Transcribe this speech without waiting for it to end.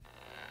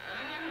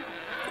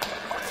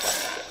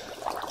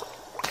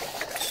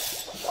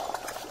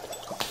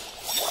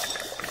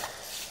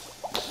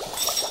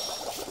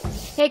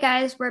Hey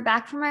guys, we're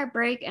back from our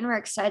break and we're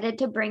excited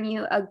to bring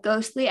you a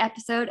ghostly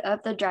episode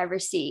of The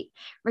Driver's Seat.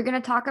 We're going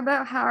to talk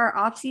about how our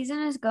off season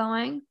is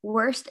going,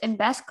 worst and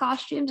best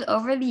costumes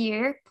over the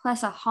year,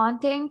 plus a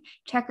haunting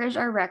checkers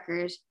or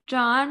wreckers.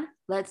 John,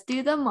 let's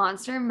do the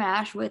monster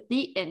mash with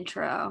the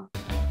intro.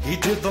 He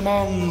did the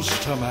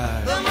monster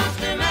mash. The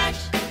monster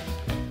mash.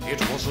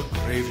 It was a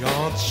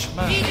graveyard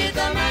smash. He did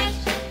the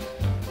mash.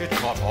 It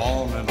caught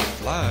on in a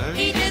flash.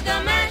 He did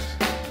the mash.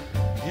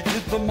 He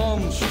did the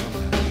monster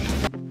mash.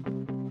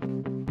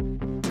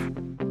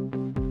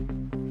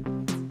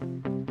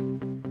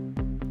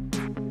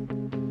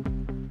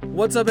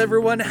 What's up,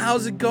 everyone?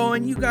 How's it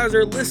going? You guys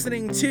are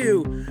listening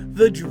to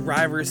The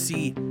Driver's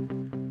Seat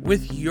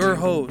with your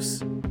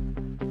hosts,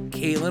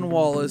 Kaitlyn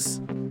Wallace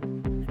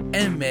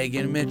and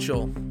Megan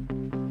Mitchell.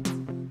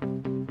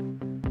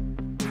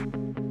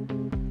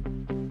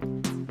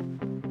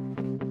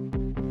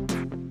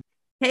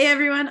 Hey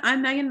everyone,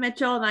 I'm Megan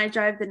Mitchell and I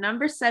drive the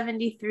number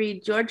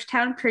 73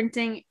 Georgetown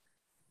Printing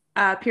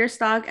Pure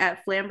Stock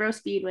at Flamborough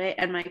Speedway,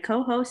 and my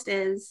co-host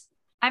is...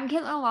 I'm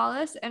Kaitlyn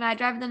Wallace and I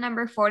drive the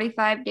number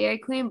 45 Dairy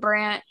Queen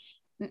Brant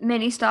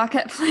mini stock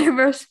at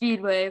Flamborough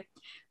Speedway.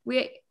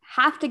 We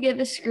have to give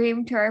a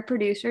scream to our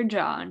producer,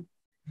 John.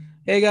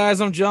 Hey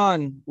guys, I'm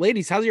John.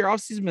 Ladies, how's your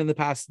off season been the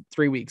past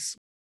 3 weeks?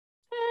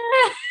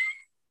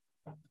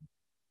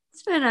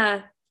 It's been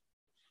a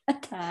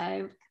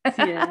time.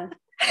 Yeah.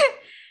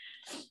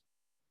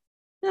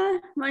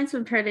 Mine's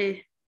been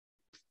pretty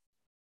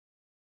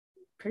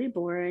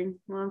boring.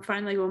 Well, I'm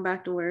finally going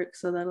back to work,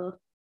 so that'll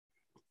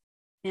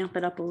amp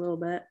it up a little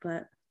bit,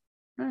 but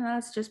I don't know,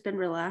 it's just been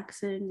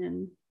relaxing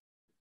and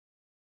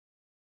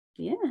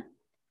yeah,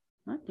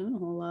 not doing a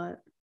whole lot.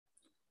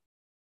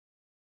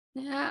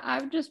 Yeah,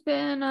 I've just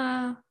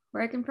been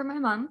working for my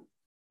mom,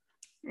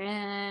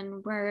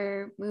 and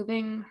we're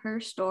moving her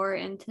store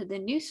into the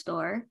new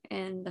store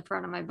in the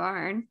front of my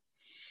barn.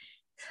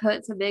 So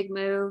it's a big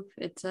move.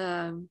 It's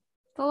a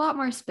lot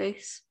more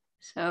space.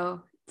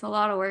 So it's a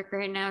lot of work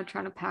right now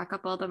trying to pack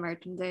up all the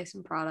merchandise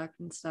and product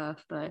and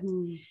stuff. But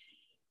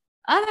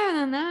other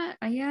than that,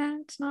 yeah,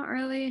 it's not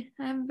really,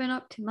 I haven't been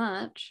up too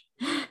much.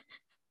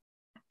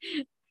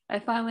 I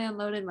finally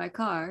unloaded my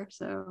car.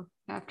 So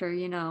after,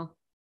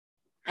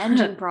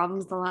 engine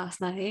problems the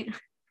last night.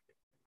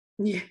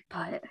 Yeah.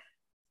 But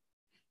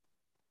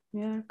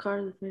yeah,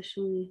 car's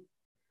officially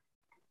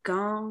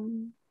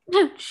gone.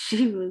 I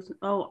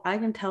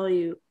can tell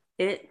you,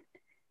 it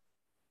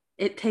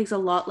takes a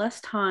lot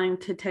less time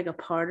to take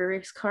apart a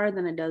race car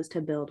than it does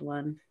to build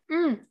one.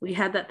 We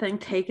had that thing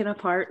taken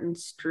apart and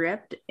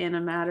stripped in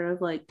a matter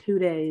of like 2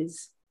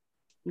 days,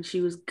 and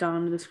she was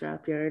gone to the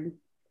scrapyard.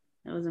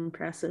 That was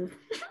impressive.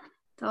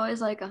 It's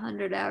always like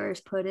 100 hours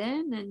put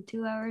in and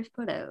 2 hours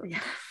put out.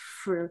 Yeah,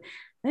 I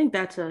think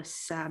that's a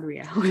sad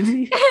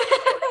reality.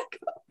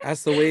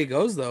 That's the way it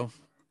goes, though.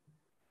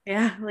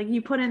 Yeah, like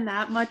you put in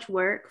that much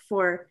work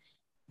for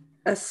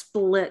a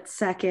split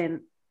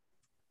second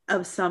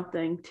of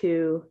something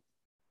to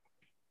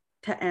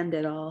end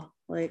it all.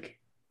 Like,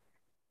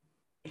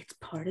 it's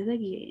part of the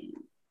game.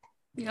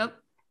 Yep.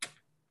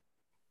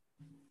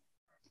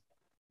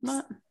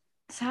 But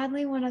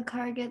sadly, when a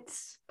car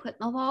gets put in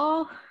the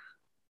wall,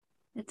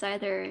 it's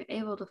either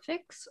able to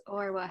fix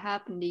or what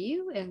happened to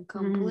you and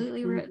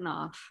completely written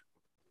off.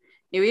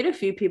 Yeah, we had a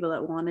few people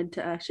that wanted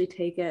to actually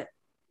take it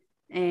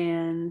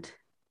and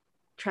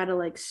try to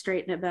like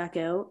straighten it back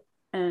out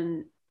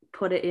and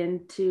put it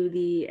into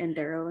the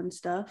Enduro and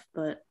stuff,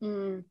 but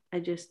I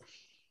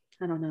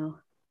don't know.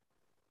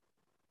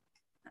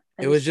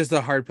 It was just a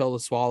hard pill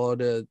to swallow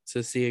to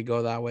see it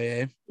go that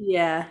way, eh?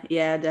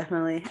 Yeah,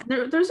 definitely.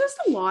 There's just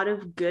a lot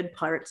of good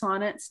parts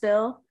on it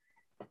still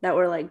that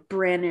were like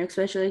brand new,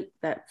 especially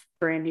that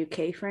brand new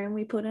K-frame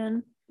we put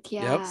in.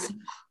 Yeah. Yep.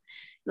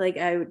 Like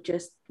I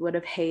just would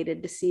have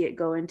hated to see it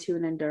go into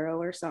an Enduro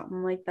or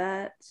something like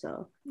that.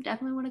 So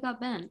definitely would have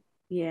got bent.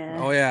 Yeah.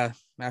 Oh yeah.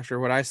 After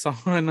what I saw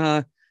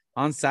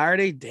on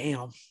Saturday,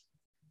 damn.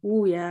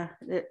 Oh yeah.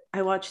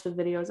 I watched the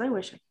videos. I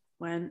wish I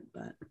went,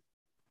 but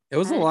it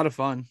was a lot of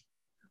fun.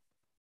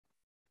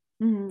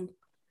 Mm-hmm.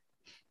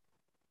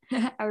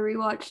 I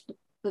rewatched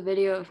the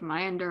video of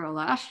my Enduro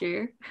last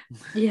year.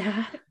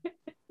 Yeah.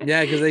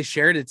 Yeah, because they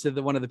shared it to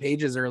one of the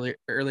pages earlier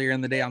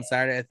in the day on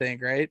Saturday, I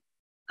think, right?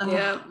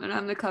 Yeah, and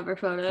I'm the cover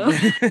photo.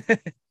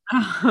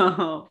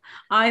 Oh,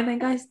 I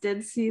think I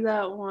did see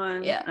that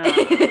one. Yeah.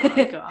 Oh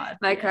my God.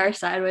 My car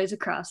sideways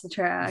across the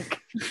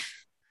track.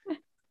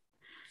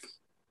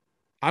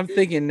 I'm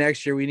thinking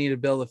next year we need to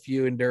build a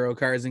few Enduro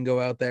cars and go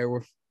out there.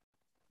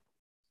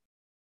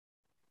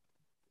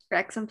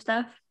 Wreck some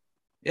stuff.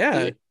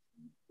 Yeah.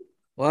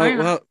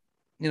 Well,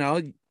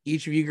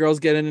 each of you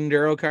girls get an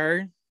Enduro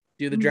car,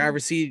 do the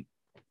driver's seat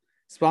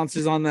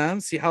sponsors on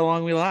them, see how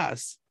long we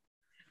last.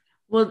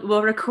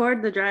 We'll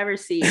record the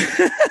driver's seat.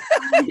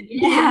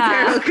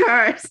 Yeah. Enduro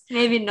cars.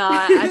 Maybe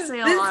not. I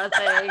say a lot of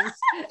things.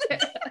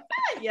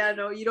 Yeah,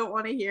 no, you don't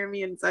want to hear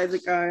me inside the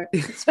car.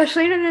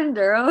 Especially in an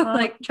Enduro.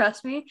 Like,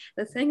 trust me,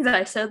 the things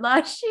I said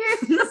last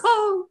year,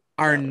 no.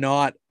 Are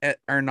not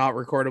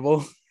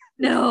recordable.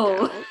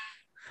 No.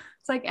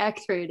 It's like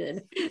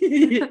X-rated.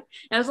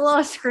 There's a lot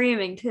of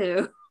screaming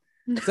too.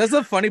 That's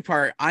the funny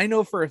part. I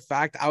know for a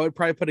fact I would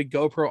probably put a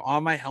GoPro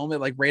on my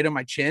helmet, like right on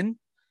my chin,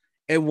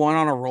 and one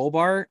on a roll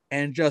bar,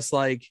 and just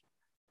like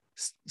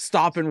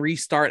stop and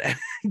restart and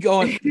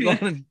going.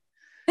 Because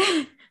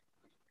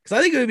I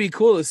think it would be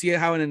cool to see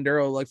how an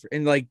enduro like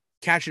and like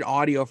catch an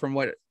audio from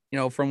what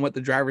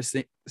the driver's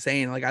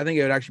saying. Like I think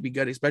it would actually be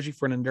good, especially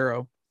for an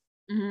enduro.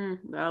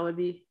 Mm-hmm. That'd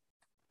be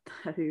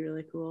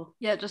really cool.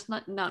 Yeah, just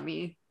not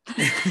me.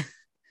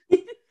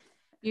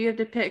 You have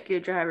to pick your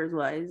drivers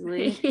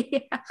wisely.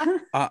 Yeah.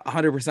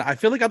 100%. I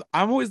feel like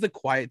I'm always the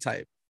quiet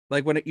type.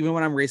 Like even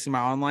when I'm racing my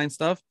online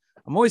stuff,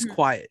 I'm always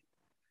quiet.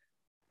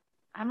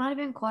 I'm not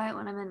even quiet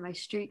when I'm in my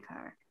street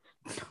car.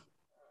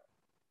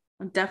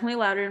 I'm definitely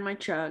louder in my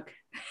truck.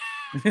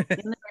 In the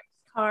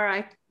race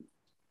car,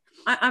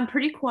 I'm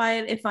pretty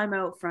quiet if I'm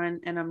out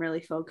front and I'm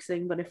really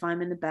focusing, but if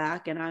I'm in the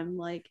back and I'm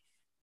like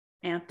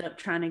amped up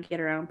trying to get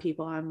around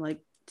people, I'm like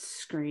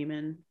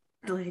screaming.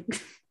 Like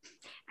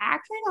I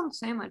actually don't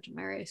say much in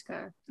my race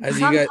car.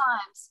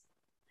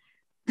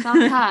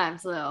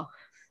 Sometimes though.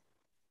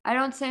 I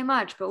don't say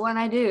much, but when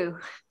I do,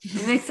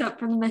 it makes up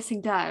for the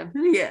missing time.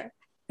 Yeah.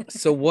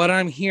 So what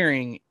I'm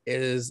hearing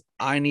is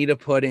I need to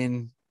put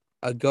in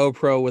a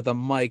GoPro with a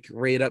mic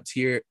right up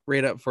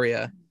for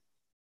you.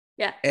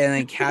 Yeah. And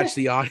then catch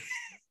the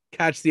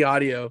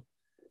audio.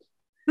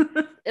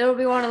 It'll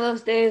be one of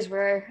those days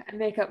where I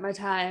make up my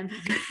time.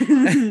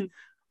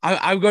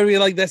 I'm going to be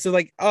like this. Is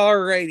like,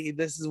 alrighty,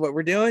 this is what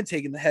we're doing.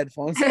 Taking the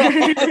headphones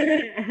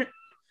off.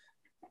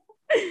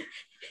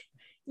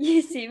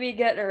 You see me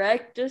getting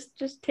erect,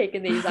 just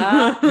taking these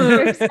off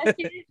for a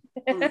second.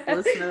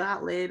 Listen to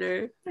that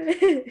later.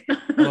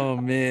 Oh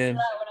man. When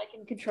I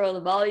can control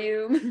the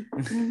volume.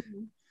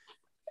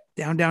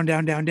 Down.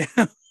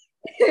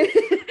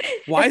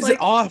 Why is it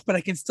off? But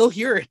I can still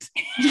hear it.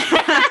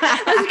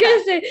 I was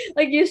gonna say,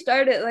 like you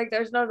start it, like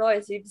there's no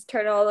noise, so you just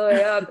turn it all the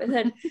way up, and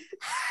then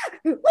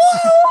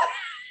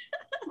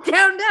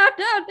down.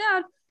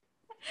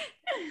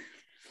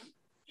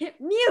 Hit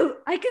mute.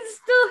 I can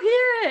still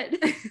hear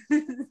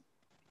it.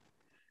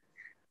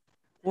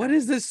 What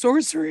is this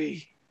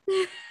sorcery?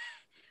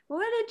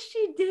 What did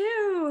she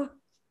do?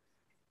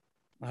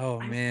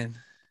 Oh man.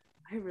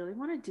 I really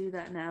want to do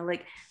that now.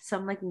 Like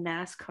some like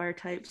NASCAR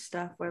type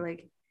stuff where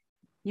like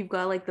you've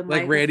got like the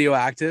like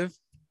radioactive.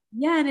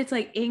 Yeah, and it's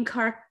like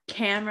in-car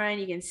camera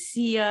and you can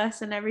see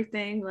us and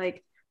everything.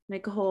 Like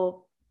make a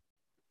whole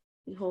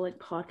like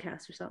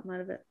podcast or something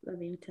out of it. That'd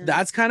be intense.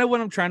 That's kind of what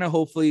I'm trying to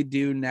hopefully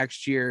do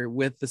next year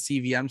with the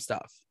CVM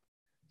stuff.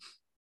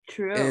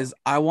 True. Is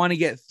I want to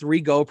get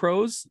 3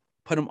 GoPros,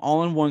 put them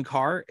all in one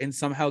car, and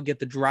somehow get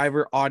the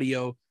driver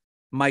audio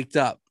mic'd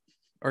up,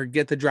 or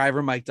get the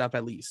driver mic'd up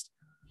at least.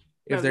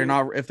 If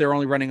they're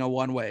only running a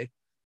one-way.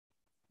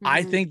 Mm-hmm.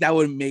 I think that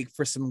would make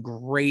for some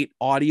great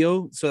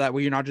audio, so that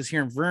way you're not just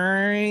hearing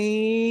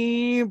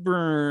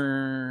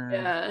burn.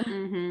 Yeah.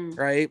 Mm-hmm.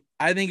 Right?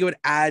 I think it would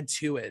add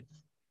to it.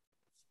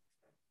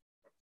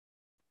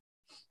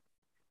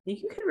 You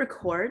can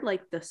record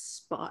like the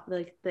spot,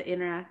 like the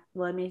interact.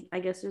 Well, I mean, I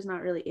guess there's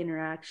not really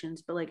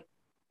interactions, but like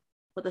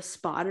what the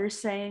spotter's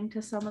saying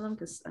to some of them,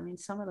 because I mean,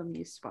 some of them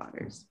use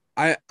spotters.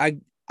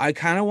 I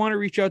kind of want to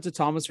reach out to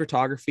Thompson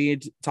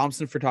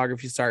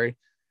Photography,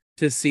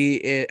 to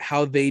see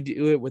how they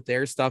do it with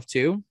their stuff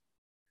too.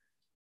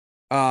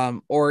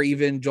 Or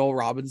even Joel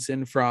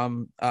Robinson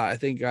from I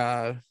think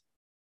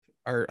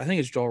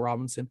it's Joel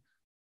Robinson.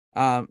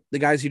 The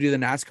guys who do the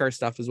NASCAR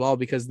stuff as well,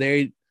 because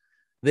they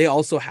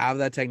also have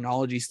that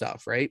technology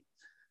stuff, right?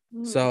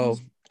 Mm-hmm. So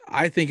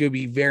I think it would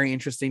be very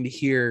interesting to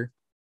hear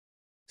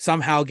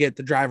somehow get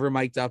the driver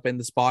mic'd up and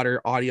the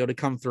spotter audio to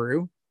come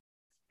through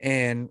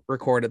and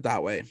record it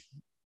that way.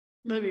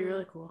 That'd be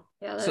really cool.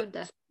 Yeah, that would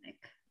definitely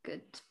make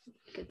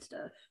good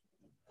stuff.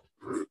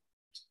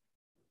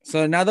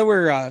 So now that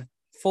we're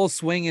full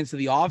swing into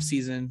the off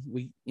season,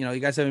 you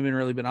guys haven't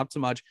really been up to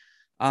much.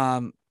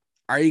 Are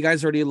you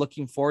guys already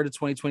looking forward to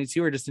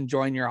 2022 or just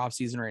enjoying your off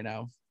season right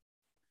now?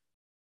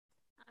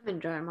 I'm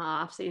enjoying my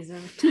off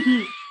season.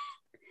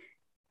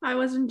 I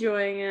was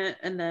enjoying it,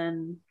 and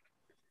then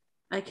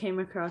I came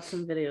across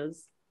some videos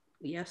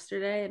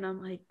yesterday, and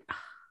I'm like,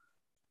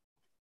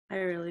 I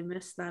really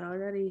missed that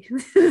already.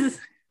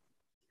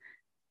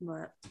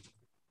 But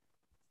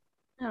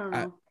I don't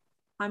know.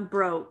 I'm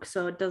broke,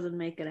 so it doesn't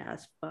make it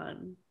as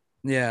fun.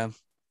 Yeah.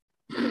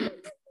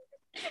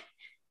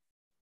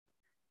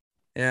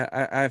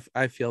 Yeah,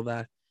 I feel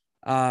that.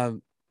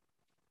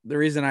 The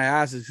reason I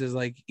asked is because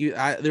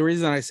the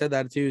reason I said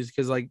that too is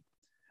because like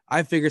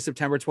I figured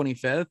September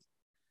 25th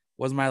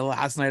was my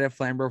last night at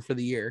Flamborough for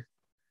the year.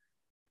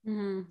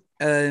 Mm-hmm.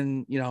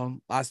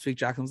 And last week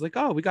Jacqueline was like,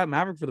 "Oh, we got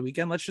Maverick for the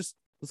weekend. Let's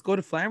go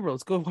to Flamborough.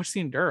 Let's go watch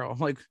the enduro." I'm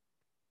like,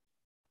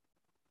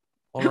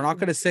 "Well, we're not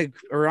gonna sit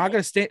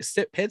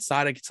pit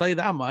side. I can tell you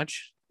that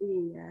much."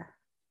 Yeah.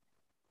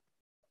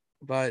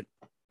 But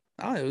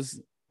it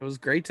was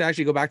great to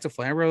actually go back to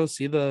Flamborough,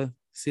 see the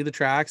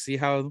track, see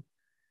how.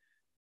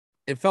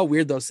 It felt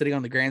weird though sitting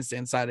on the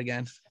grandstand side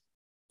again.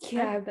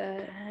 Yeah, I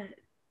bet.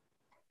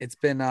 It's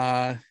been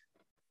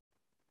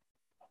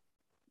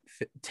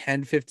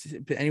 10,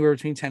 15, anywhere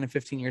between 10 and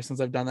 15 years since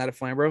I've done that at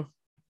Flamborough.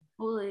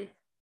 Holy.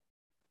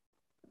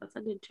 That's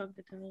a good chunk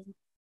of time.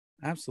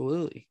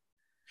 Absolutely.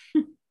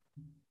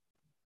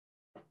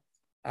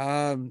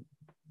 I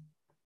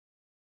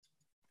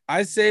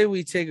say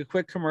we take a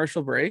quick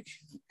commercial break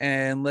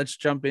and let's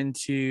jump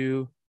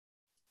into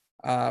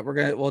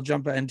we'll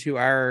jump into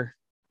our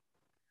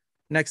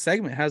next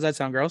segment. How's that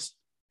sound, girls?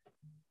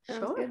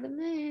 Sounds good to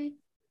me.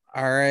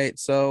 All right.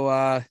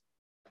 So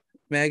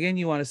Megan,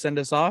 you want to send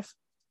us off?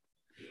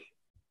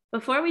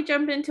 Before we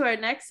jump into our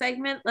next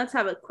segment, let's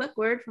have a quick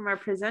word from our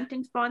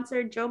presenting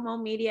sponsor, Jomo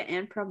Media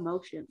and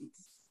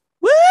Promotions.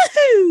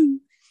 Woohoo!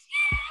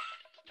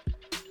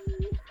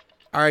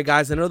 All right,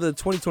 guys, I know the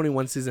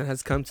 2021 season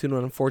has come to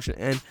an unfortunate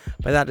end,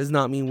 but that does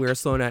not mean we are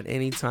slowing down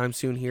anytime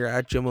soon here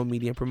at Jomo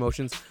Media and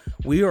Promotions.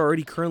 We are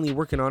already currently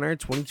working on our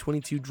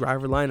 2022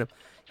 driver lineup.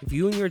 If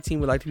you and your team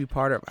would like to be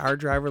part of our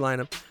driver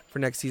lineup for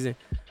next season,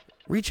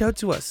 reach out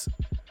to us.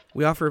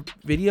 We offer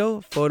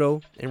video,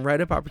 photo, and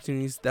write-up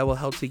opportunities that will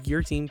help take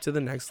your team to the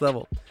next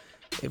level.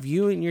 If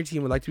you and your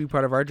team would like to be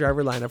part of our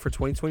driver lineup for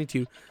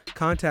 2022,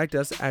 contact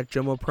us at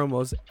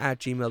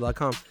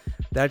jomopromos@gmail.com.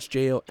 That's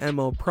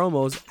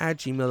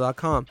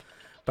jomopromos@gmail.com.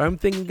 But I'm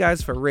thinking,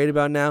 guys, for right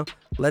about now,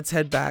 let's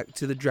head back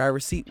to the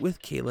driver's seat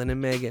with Kaitlyn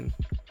and Megan.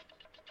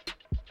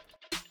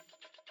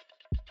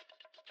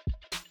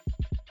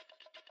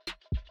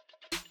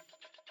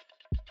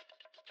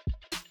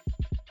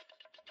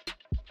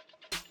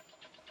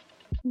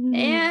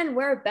 And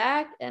we're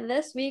back, and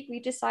this week we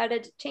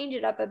decided to change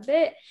it up a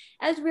bit.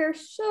 As we're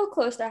so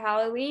close to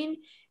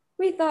Halloween,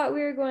 we thought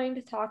we were going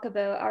to talk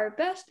about our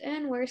best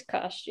and worst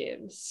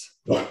costumes.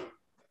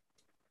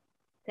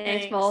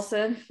 Thanks,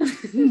 Molson.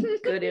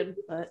 Good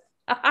input.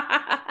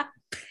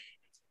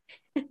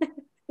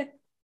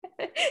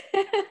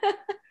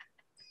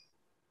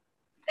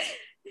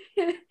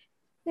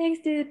 Thanks,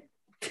 dude.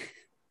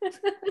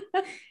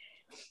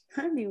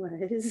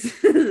 Anyways.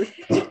 Okay,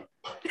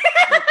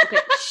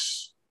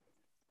 shh.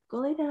 Go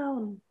lay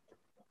down.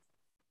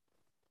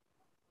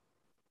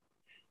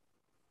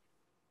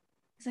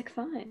 It's like,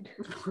 fine.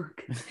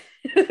 Okay.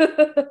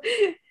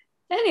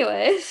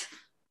 Anyways,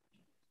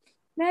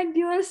 Meg, do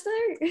you want to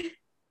start?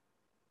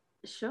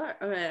 Sure.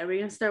 Okay, are we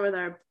gonna start with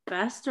our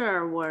best or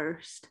our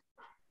worst?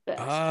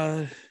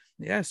 Best.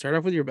 Yeah, start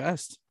off with your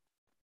best.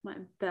 My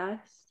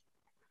best.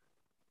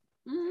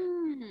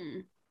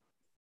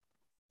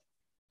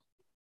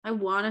 I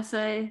want to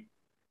say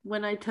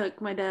when I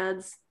took my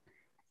dad's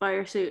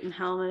fire suit and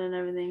helmet and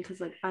everything, because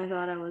like I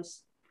thought I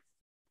was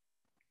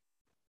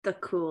the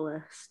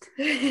coolest.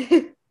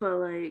 But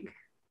like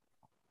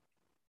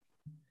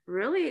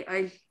really,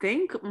 I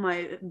think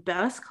my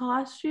best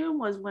costume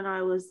was when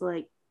I was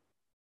like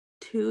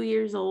 2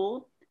 years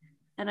old,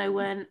 and I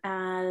went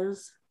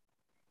as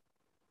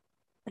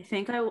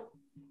Tigger.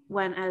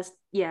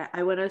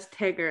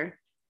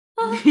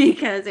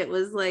 Because it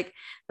was like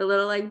the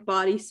little like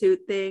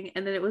bodysuit thing,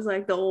 and then it was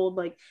like the old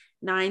like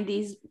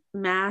 90s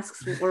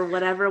masks or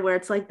whatever, where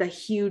it's like the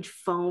huge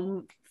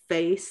foam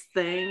face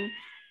thing.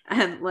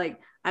 And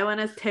like I went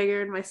as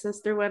Tigger and my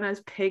sister went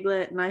as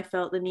Piglet, and I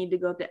felt the need to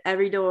go up to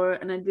every door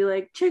and I'd be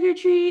like, trick or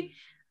treat,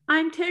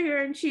 I'm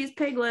Tigger and she's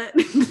Piglet.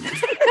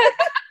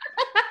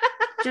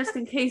 Just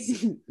in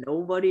case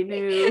nobody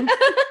knew. I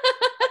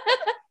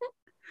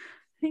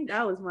think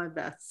that was my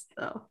best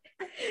though.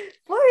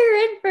 For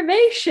your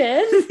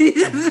information,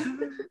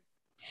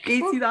 In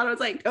case you thought it was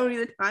like Tony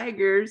the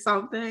Tiger or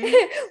something.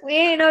 we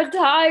ain't no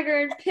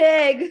tiger and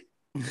pig.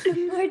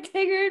 We're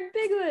Tigger and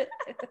Piglet.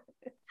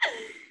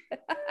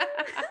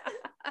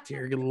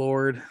 Dear good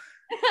Lord.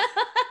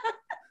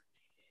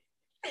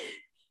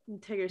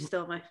 Tigger's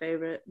still my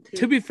favorite.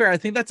 To be fair, I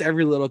think that's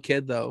every little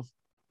kid, though.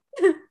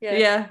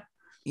 Yeah.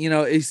 You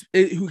know,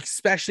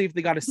 especially if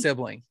they got a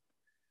sibling.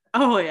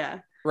 Oh, yeah.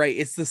 Right.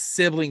 It's the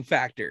sibling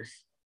factor.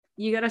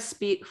 You gotta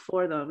speak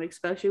for them,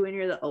 especially when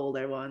you're the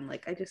older one.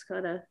 Like, I just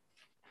gotta.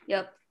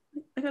 Yep.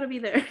 I gotta be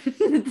there.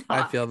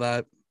 I feel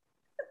that.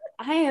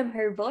 I am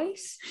her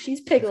voice.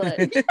 She's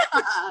Piglet.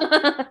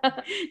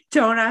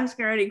 Don't ask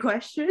her any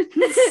questions.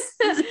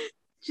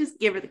 Just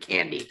give her the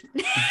candy.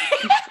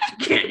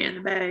 Candy in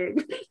the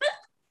bag.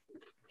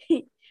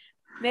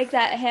 Make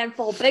that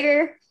handful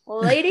bigger,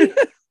 lady.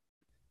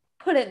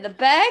 Put it in the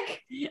bag.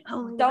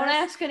 Oh, Don't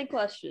ask any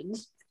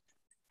questions.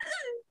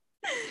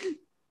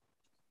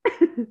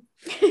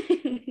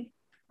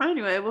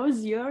 Anyway, what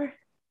was your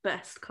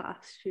best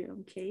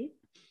costume, Kate?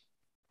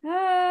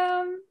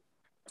 I'm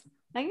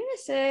gonna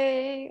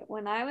say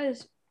when I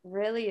was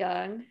really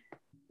young,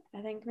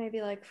 I think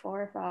maybe like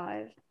 4 or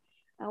 5,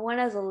 I went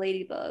as a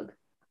ladybug.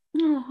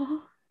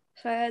 Aww.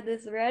 So I had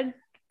this red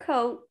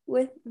coat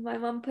with my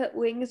mom put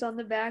wings on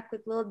the back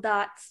with little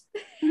dots.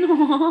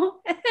 Aww.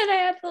 And I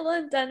had little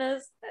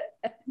antennas.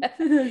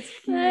 And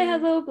I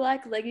had little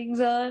black leggings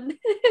on.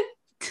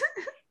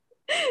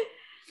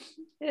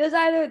 It was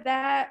either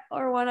that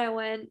or when I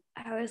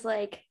was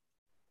like,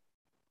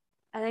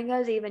 I think I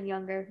was even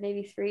younger,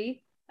 maybe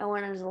 3. I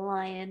went as a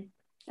lion,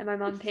 and my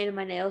mom painted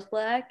my nails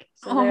black,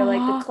 so they're like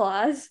the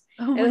claws.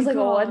 Oh it was like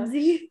gosh. a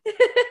onesie.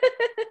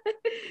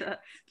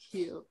 That's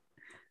cute.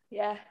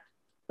 Yeah,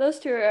 those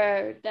two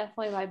are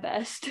definitely my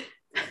best.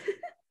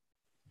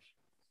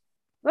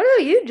 What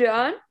about you,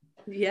 John?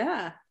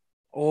 Yeah.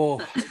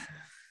 Oh,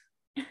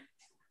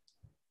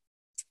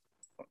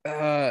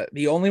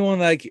 the only one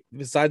like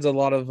besides a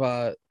lot of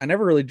I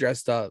never really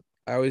dressed up.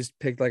 I always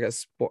picked like a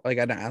sport, like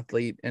an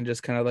athlete, and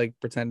just kind of like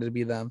pretended to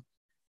be them.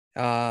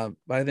 But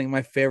I think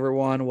my favorite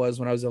one was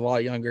when I was a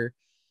lot younger.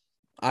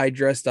 I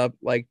dressed up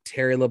like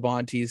Terry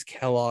Labonte's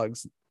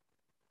Kellogg's.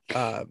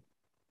 I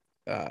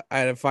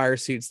had a fire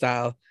suit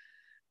style,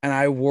 and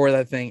I wore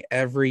that thing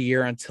every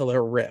year until it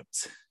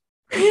ripped.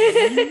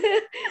 I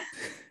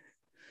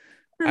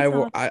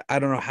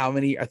don't know how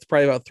many. It's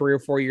probably about 3 or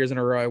 4 years in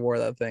a row I wore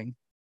that thing.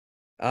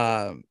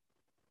 But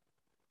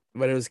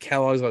it was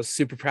Kellogg's. I was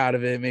super proud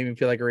of it. It made me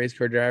feel like a race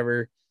car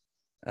driver.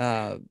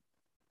 Yeah,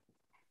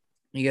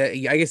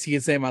 I guess you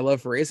could say my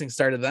love for racing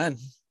started then.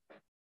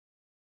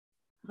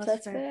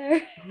 That's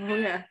fair. Oh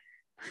yeah.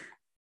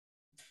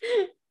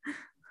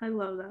 I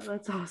love that.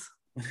 That's awesome.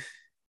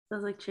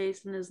 That's like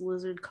Chase in his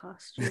lizard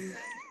costume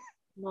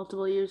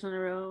multiple years in a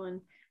row.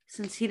 And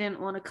since he didn't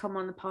want to come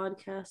on the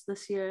podcast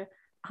this year,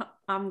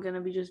 I'm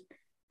gonna be just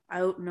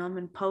outing him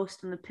and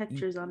posting the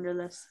pictures under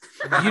this.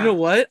 You know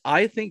what?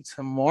 I think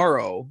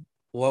tomorrow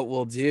what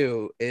we'll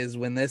do is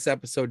when this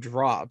episode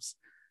drops,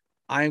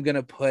 I'm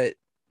gonna put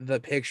the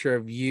picture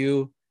of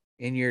you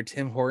in your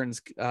Tim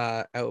Hortons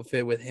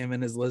outfit with him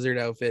in his lizard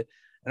outfit,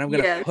 and I'm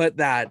gonna put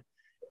that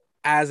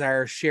as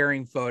our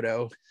sharing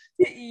photo.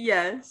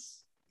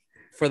 Yes.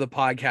 For the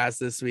podcast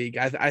this week.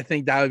 I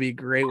think that would be a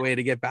great way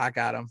to get back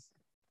at him.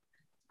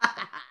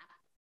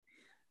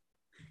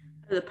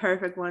 The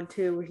perfect one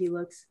too, where he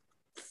looks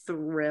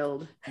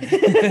thrilled.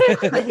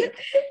 Like,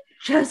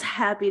 just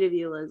happy to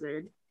be a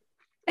lizard.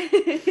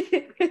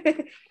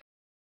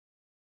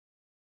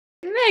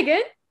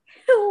 Megan,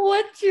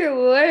 what's your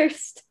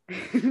worst?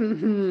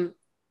 The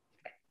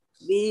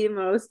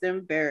most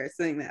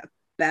embarrassing that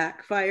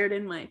backfired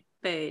in my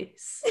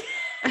face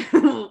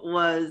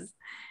was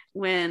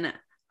when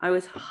I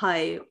was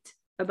hyped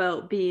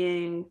about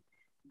being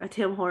a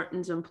Tim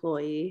Hortons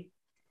employee.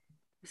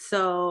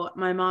 So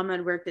my mom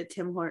had worked at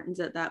Tim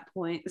Hortons at that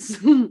point.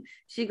 So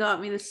she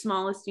got me the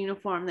smallest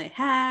uniform they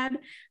had,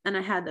 and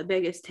I had the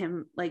biggest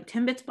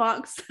Timbits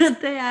box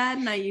that they had,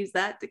 and I used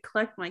that to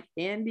collect my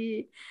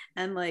candy.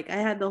 And like I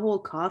had the whole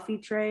coffee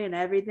tray and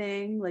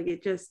everything. Like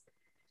it just,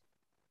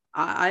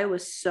 I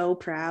was so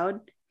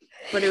proud,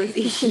 but it was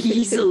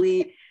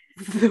easily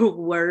the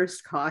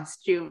worst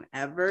costume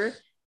ever.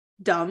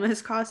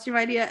 Dumbest costume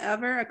idea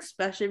ever,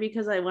 especially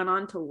because I went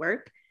on to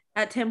work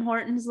at Tim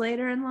Hortons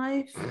later in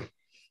life.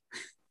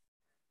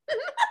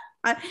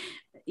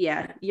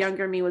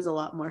 Younger me was a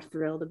lot more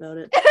thrilled about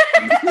it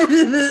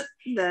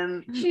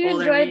than she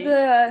older enjoyed me.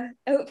 the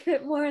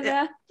outfit more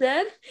than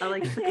then. I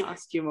liked the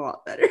costume a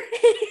lot better.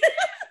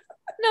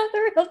 Not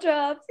the real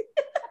job.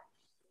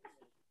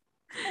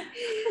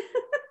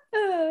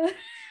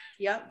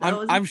 Yep.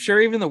 I'm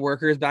sure even the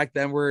workers back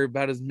then were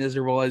about as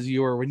miserable as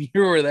you were when you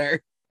were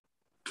there.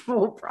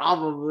 Oh,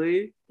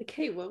 probably.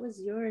 Okay, what was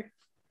your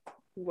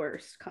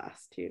worst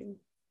costume?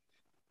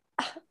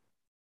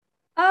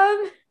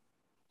 I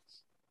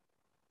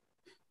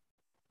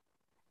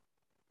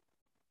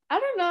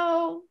don't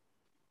know.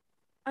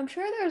 I'm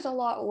sure there's a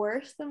lot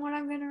worse than what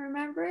I'm going to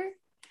remember.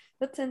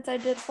 But since I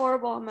did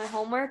horrible on my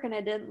homework and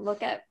I didn't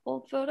look at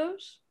old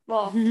photos,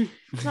 well,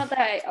 it's not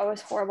that I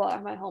was horrible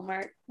at my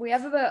homework. We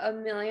have about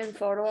 1 million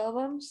photo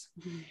albums.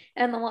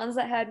 And the ones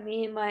that had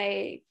me in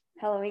my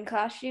Halloween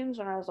costumes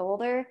when I was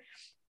older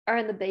are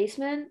in the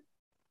basement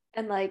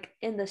and like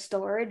in the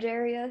storage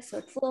area, so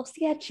it's a little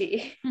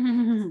sketchy.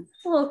 A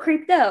little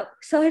creeped out,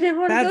 so I didn't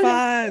want to Bad go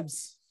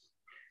vibes.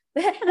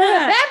 Bad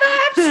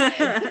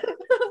vibes.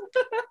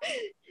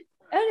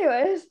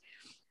 Anyways,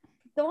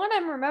 the one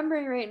I'm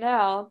remembering right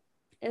now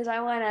is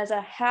I went as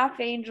a half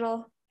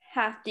angel,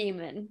 half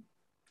demon.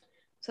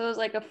 So it was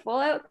like a full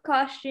out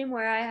costume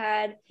where I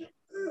had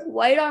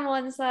white on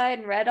one side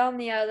and red on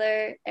the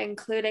other,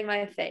 including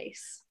my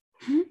face.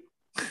 I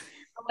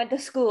went to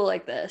school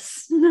like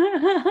this.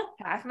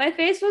 Half my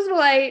face was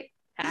white,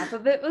 half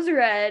of it was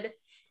red,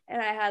 and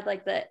I had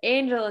like the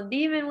angel and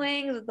demon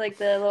wings with like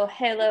the little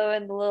halo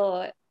and the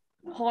little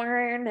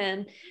horn,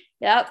 and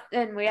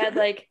and we had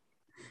like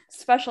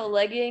special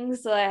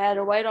leggings, so I had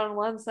a white on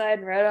one side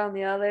and red on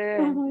the other.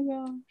 Oh my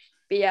gosh.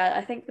 But yeah,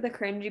 I think the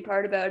cringy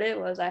part about it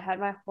was I had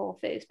my whole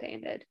face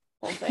painted.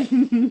 Whole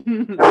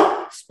thing.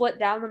 Split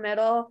down the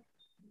middle,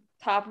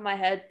 top of my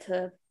head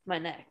to my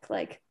neck.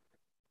 Like,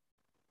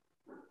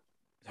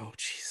 oh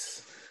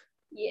jeez.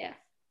 Yeah.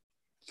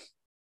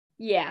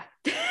 Yeah.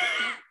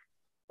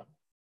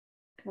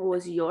 What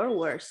was your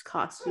worst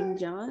costume,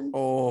 John?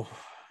 Oh,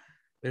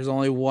 there's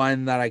only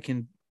one that I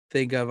can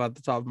think of at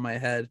the top of my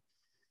head.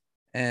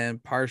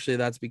 And partially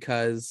that's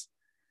because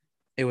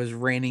it was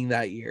raining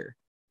that year.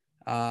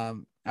 I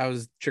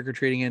was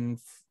trick-or-treating in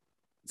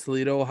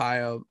Toledo,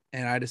 Ohio,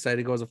 and I decided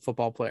to go as a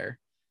football player.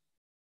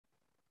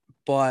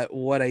 But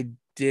what I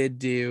did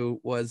do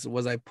was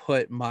I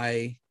put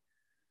my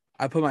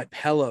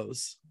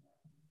pillows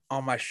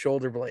on my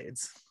shoulder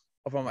blades,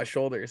 up on my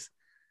shoulders.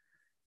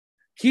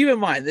 Keep in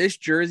mind, this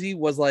jersey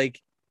was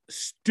like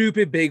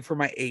stupid big for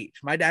my age.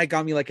 My dad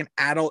got me like an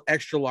adult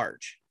extra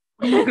large.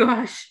 Oh my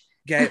gosh.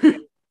 Okay.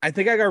 I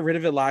think I got rid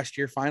of it last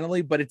year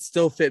finally, but it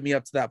still fit me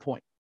up to that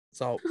point.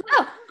 So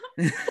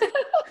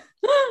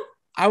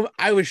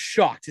I was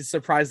shocked. It's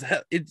surprised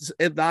that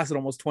it lasted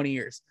almost 20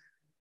 years.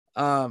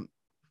 And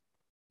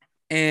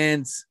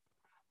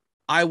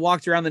I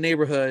walked around the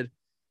neighborhood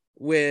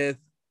with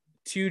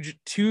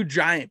two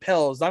giant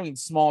pillows. I mean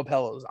small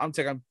pillows. I'm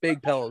talking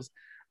big pillows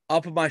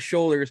up on my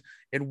shoulders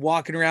and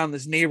walking around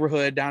this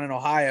neighborhood down in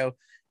Ohio.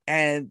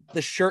 And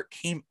the shirt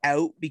came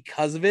out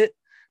because of it.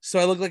 So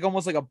I looked like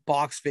almost like a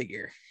box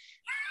figure.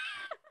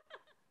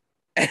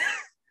 And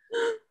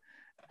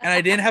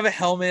I didn't have a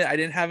helmet. I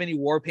didn't have any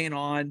war paint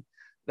on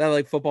that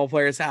like football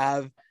players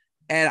have.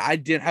 And I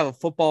didn't have a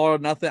football or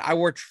nothing. I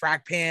wore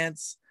track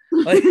pants.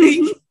 Like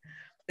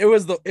it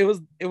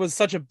was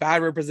such a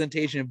bad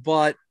representation,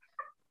 but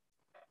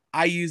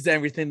I used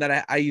everything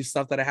that I used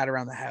stuff that I had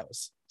around the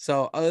house.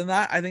 So other than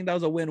that, I think that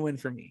was a win-win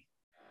for me.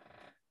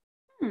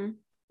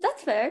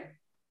 That's fair.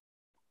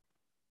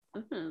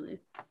 Definitely.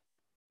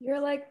 You're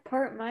like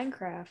part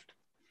Minecraft.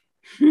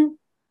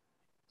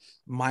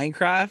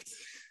 Minecraft?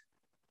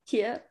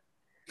 Yeah.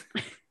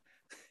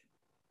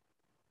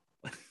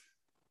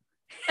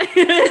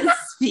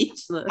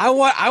 Speechless. I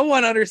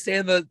want to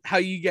understand how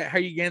you get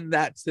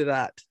that to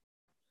that.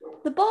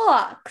 The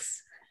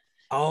blocks.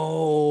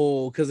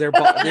 Oh, because they're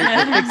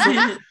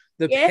Yeah.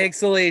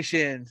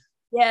 pixelation.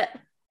 Yeah.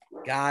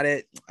 Got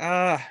it.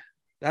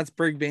 That's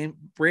big brain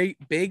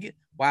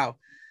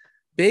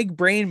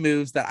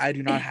moves that I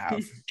do not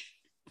have.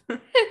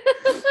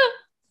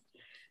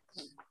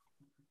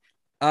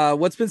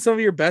 What's been some of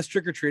your best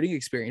trick-or-treating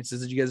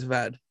experiences that you guys have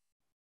had?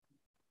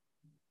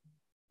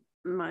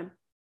 My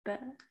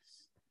best.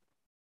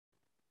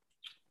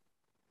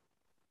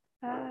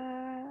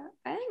 I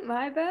think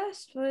my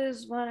best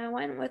was when I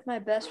went with my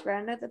best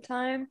friend at the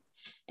time,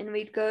 and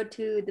we'd go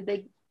to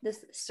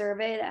this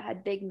survey that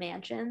had big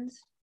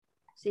mansions,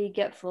 so you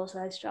get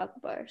full-size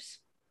chocolate bars.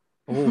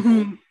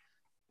 Oh.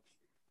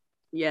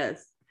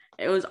 Yes,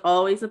 it was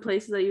always the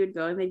places that you would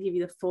go, and they give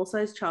you the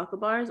full-size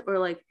chocolate bars, or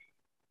like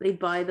they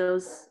buy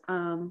those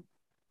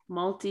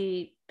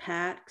multi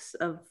packs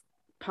of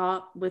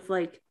pop with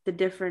like the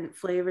different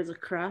flavors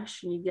of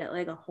Crush, and you get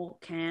like a whole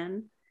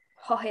can.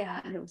 Oh yeah.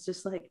 And it was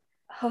just like,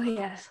 Oh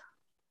yes.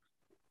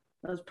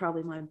 that was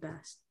probably my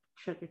best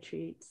trick or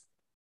treats.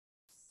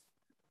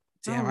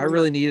 Damn, Oh, I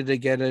really needed a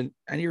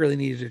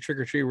trick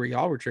or treat where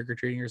y'all were trick or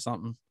treating or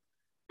something.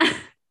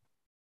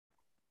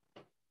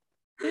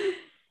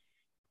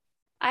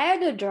 I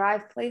had to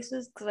drive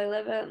places because I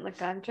live out in the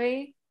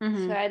country.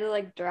 Mhm. So I had to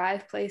like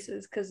drive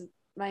places because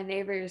my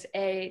neighbors,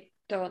 A,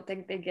 don't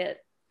think they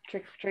get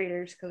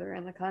trick-or-treaters because they're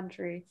in the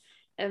country.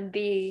 And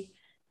B,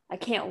 I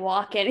can't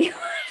walk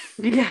anywhere.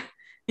 Yeah.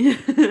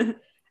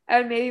 I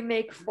would maybe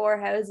make 4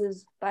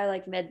 houses by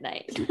like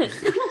midnight,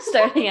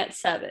 starting at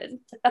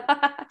 7.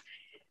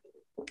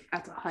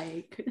 That's a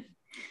hike.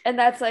 And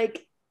that's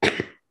like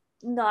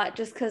not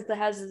just because the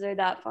houses are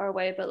that far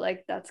away, but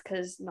like that's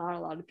because not a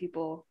lot of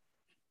people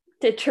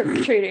did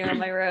trick-or-treating on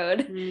my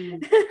road.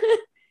 Mm.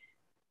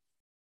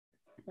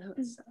 That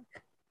would suck.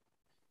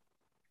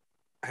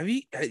 Have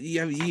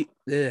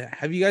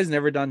you guys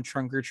never done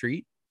trunk or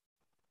treat?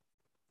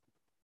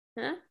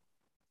 Huh?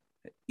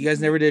 You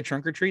guys never did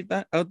trunk or treat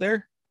that out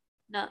there?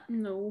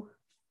 No.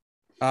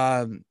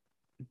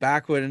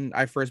 Back when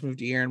I first moved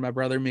to Erin, my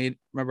brother made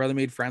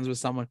friends with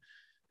someone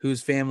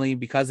whose family,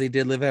 because they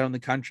did live out in the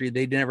country,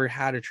 they never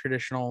had a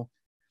traditional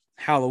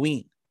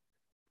Halloween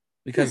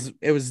because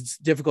it was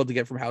difficult to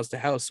get from house to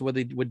house. So what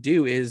they would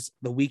do is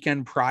the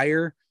weekend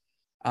prior,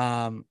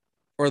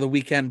 or the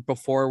weekend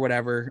before,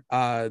 whatever,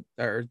 or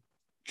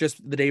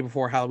just the day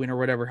before Halloween or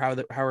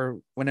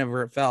whatever,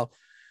 whenever it fell,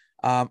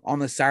 on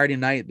the Saturday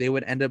night, they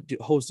would end up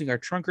hosting our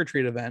trunk or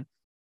treat event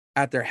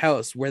at their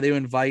house where they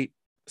would invite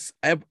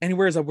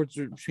anywhere upwards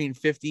between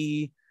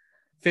 50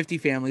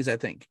 families, I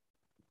think.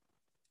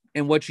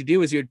 And what you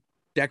do is you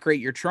decorate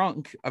your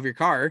trunk of your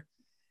car,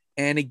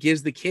 and it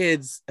gives the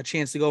kids a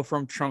chance to go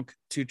from trunk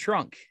to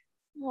trunk.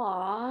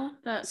 Aww.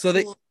 That's So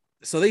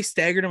cool. they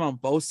staggered them on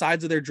both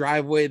sides of their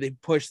driveway. They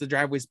pushed the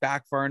driveways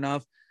back far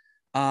enough.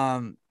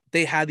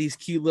 They had these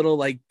cute little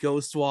like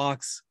ghost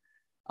walks.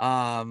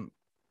 They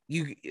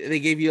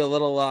gave you a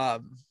little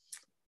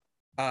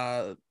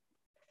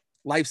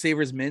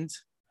Lifesavers mint.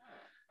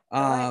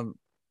 Oh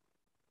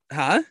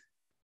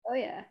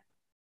yeah.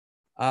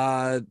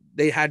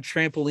 They had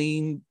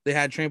trampoline. They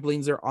had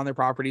trampolines on their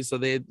property, so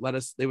they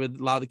would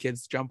allow the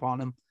kids to jump on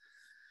them.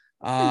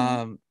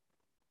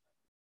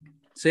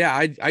 So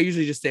yeah, I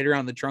usually just stayed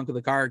around the trunk of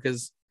the car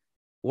because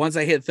once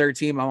I hit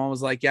 13, my mom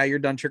was like, "Yeah, you're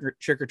done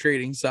trick or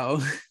treating."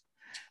 So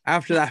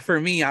after that, for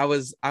me, I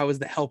was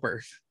the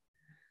helper.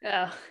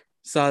 Oh.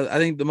 So I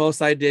think the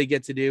most I did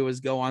get to do was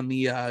go on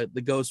the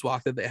ghost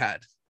walk that they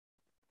had.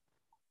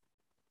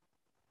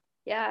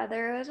 Yeah,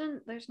 there's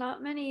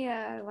not many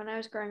when I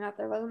was growing up,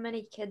 there wasn't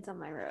many kids on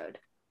my road.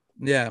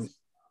 Yeah.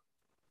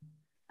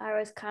 I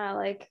was kind of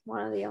like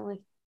one of the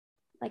only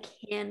like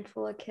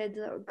handful of kids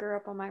that grew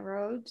up on my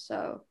road.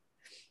 So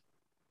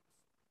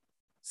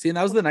See, and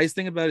that was the nice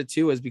thing about it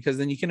too, is because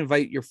then you can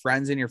invite your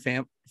friends and your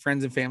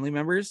friends and family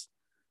members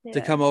to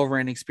yeah. come over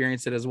and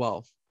experience it as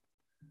well.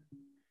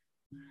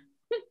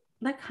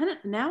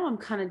 Now I'm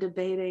kind of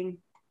debating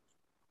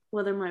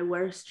whether my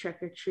worst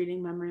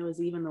trick-or-treating memory was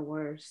even the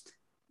worst.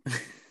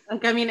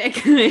 Like, I mean, it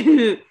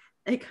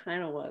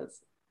kind of was.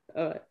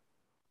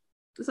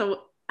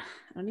 So I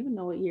don't even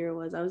know what year it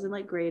was. I was in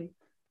like grade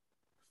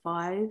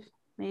 5,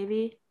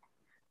 maybe.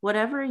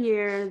 Whatever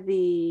year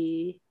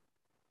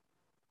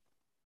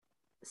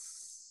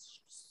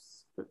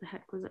what the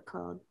heck was it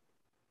called?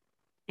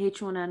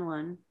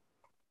 H1N1.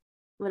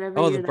 Whatever.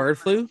 Oh, year the that bird was.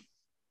 flu?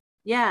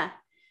 Yeah.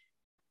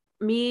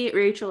 Me,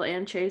 Rachel,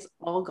 and Chase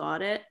all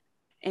got it.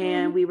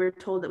 And we were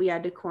told that we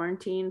had to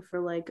quarantine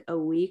for like a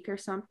week or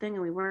something.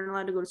 And we weren't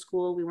allowed to go to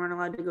school. We weren't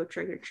allowed to go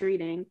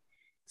trick-or-treating.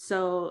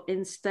 So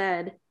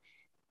instead,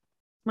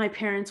 my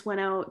parents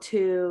went out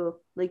to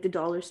like the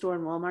dollar store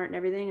and Walmart and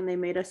everything. And they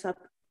made us up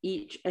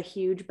each a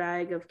huge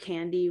bag of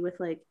candy with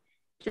like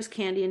just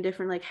candy and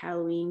different like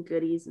Halloween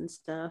goodies and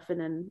stuff. And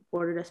then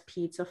ordered us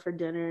pizza for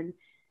dinner. And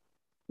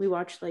we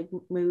watched like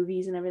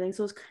movies and everything.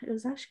 So it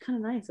was actually kind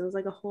of nice. It was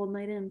like a whole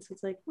night in. So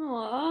it's like,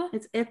 Aww.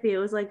 it's iffy. It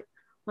was like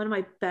one of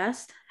my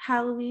best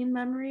Halloween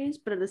memories,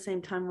 but at the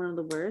same time, one of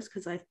the worst,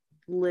 because I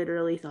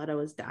literally thought I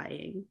was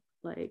dying.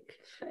 Like,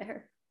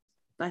 Fair.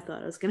 I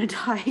thought I was going to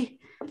die.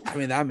 I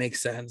mean, that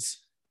makes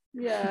sense.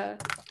 Yeah.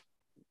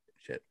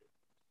 Shit.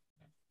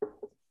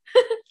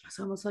 It's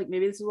almost like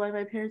maybe this is why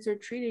my parents are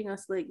treating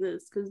us like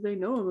this, because they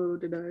know I'm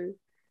about to die.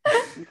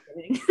 I'm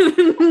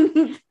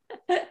kidding.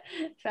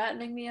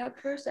 Fattening me up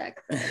for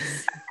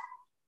sacrifice.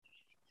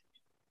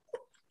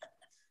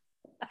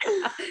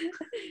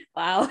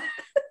 Wow.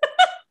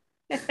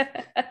 I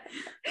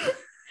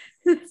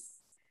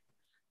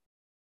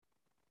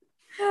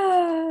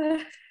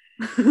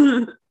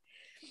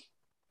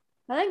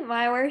think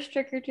my worst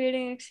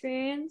trick-or-treating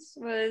experience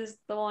was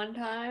the one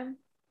time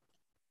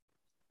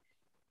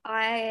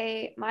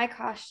my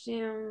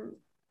costume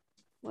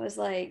was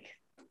like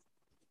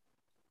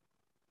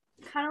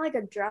kind of like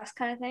a dress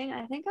kind of thing.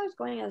 I think I was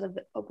going as a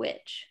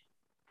witch.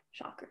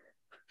 Shocker.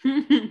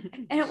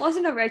 And it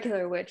wasn't a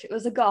regular witch, it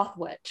was a goth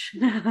witch.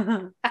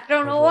 I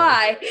don't know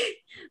why,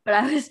 but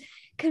I was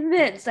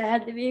convinced I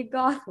had to be a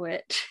goth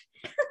witch.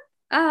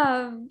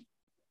 And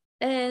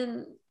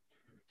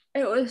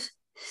it was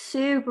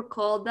super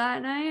cold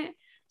that night,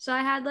 so I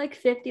had like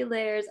 50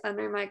 layers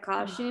under my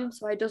costume,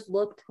 so I just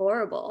looked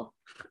horrible.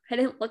 I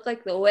didn't look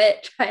like the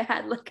witch.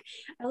 I looked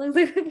like a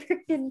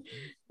freaking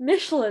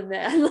Michelin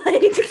man. Like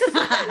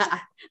I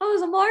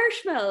was a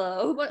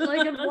marshmallow, but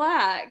like in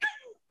black.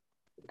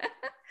 That's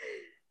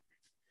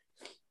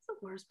the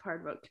worst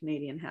part about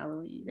Canadian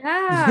Halloween.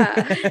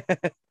 Yeah.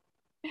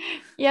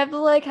 You have to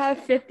like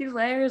have 50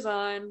 layers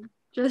on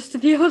just to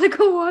be able to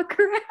go walk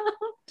around.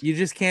 You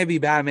just can't be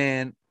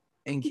Batman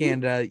in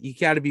Canada. You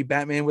got to be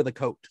Batman with a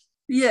coat.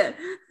 Yeah.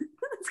 I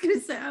was going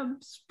to say I'm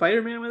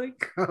Spider-Man with a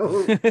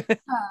coat.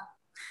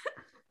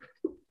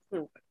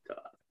 Oh my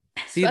God.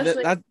 See,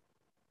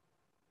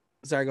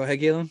 sorry, go ahead,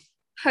 Galen.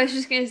 I was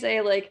just going to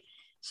say, like,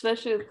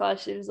 especially with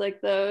costumes like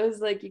those,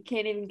 like you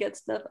can't even get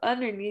stuff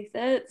underneath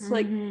it. It's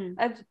like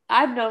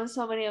I've known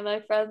so many of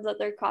my friends that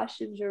their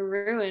costumes were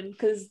ruined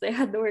because they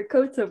had to wear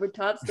coats over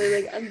top, so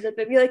they like unzip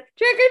and be like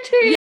trick or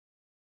treat.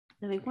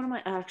 I think one of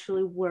my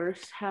actually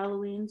worst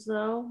Halloweens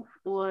though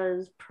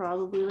was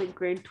probably like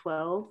grade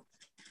 12.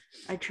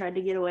 I tried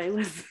to get away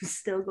with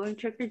still going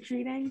trick or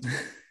treating,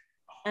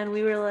 and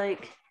we were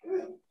like,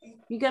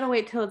 "You gotta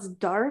wait till it's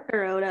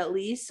darker out at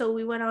least." So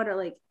we went out at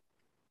like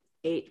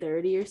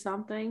 8:30 or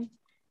something.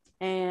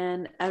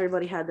 And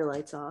everybody had their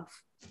lights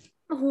off.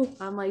 Oh,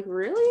 I'm like,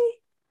 really?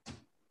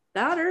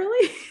 That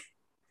early?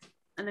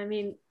 And I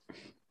mean,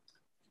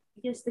 I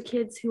guess the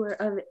kids who are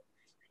of, I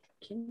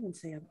can't even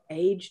say of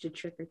age to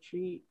trick or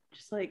treat.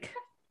 Just like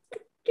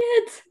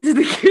kids. To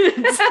the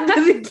kids. To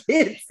the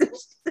kids.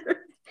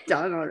 They're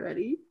done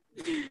already.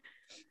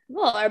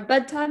 Well, our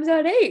bedtime's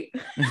at 8.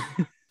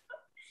 Nobody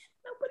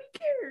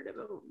cared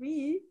about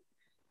me.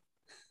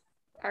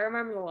 I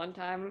remember the one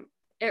time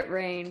it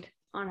rained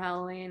on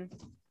Halloween.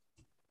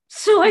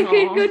 So I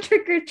could go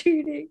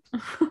trick-or-treating.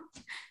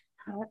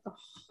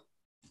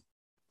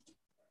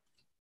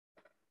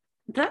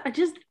 That I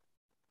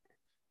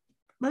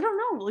don't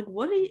know. Like,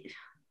 what do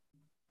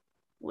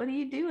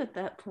you do at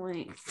that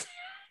point?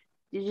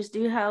 You just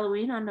do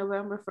Halloween on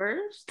November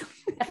 1st?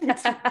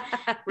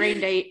 Rain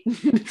date.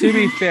 To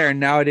be fair,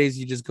 nowadays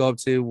you just go up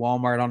to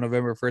Walmart on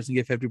November 1st and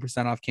get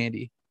 50% off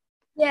candy.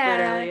 Yeah.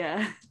 Literally,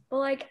 yeah. But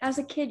like as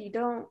a kid, you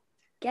don't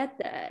get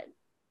that.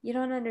 You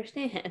don't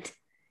understand.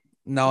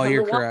 No,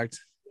 you're correct.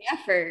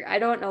 Effort. I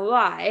don't know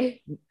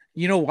why.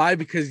 You know why?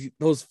 Because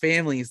those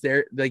families,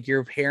 they're like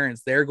your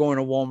parents, they're going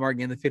to Walmart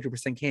getting the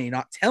 50% candy,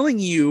 not telling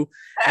you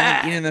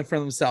and eating them for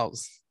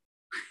themselves.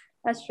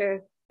 That's true.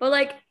 But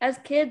like as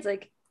kids,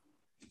 like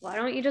why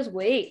don't you just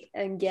wait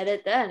and get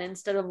it then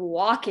instead of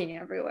walking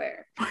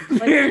everywhere? My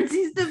parents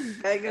used to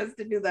beg us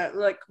to do that.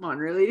 We're like, come on,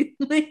 really?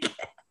 Like,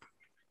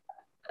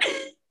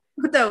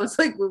 but that was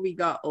like when we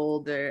got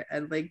older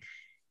and like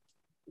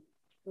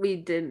we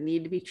didn't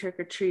need to be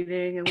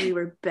trick-or-treating and we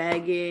were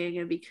begging,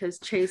 and because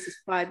Chase is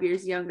 5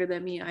 years younger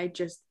than me,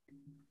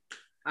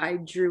 I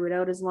drew it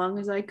out as long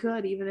as I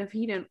could, even if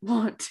he didn't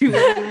want to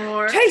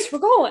anymore. Chase, we're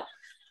going.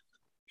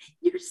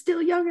 You're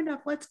still young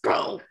enough. Let's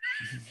go.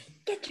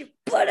 Get your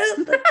butt out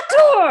the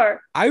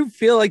door. I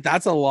feel like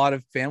that's a lot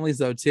of families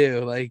though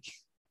too. Like,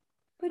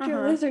 Put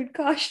your lizard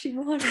costume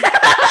on. Let's go.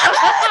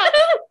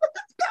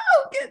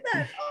 Get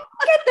that.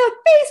 Get the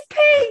face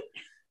paint.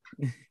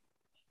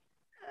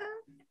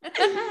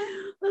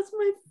 That's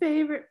my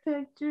favorite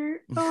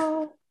picture.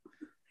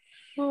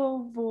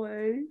 Oh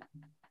boy.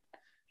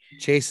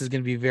 Chase is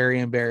gonna be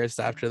very embarrassed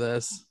after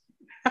this.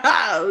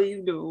 Oh,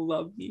 he's gonna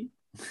love me.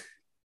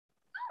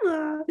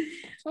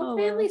 That's what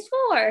family's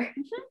for.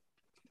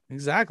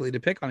 Exactly, to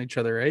pick on each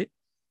other, right?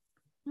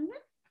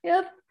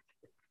 Yep.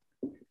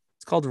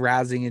 It's called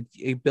razzing.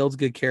 It builds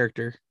good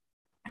character.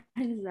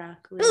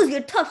 Exactly. Builds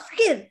your tough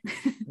skin.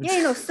 You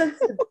ain't no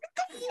sensitive.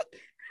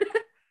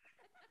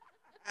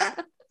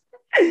 I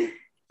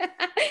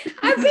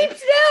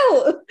peeped it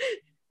out.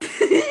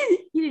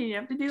 You didn't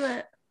have to do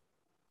it.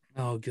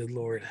 Oh, good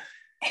Lord.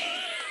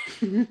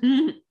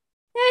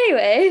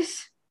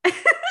 Anyways.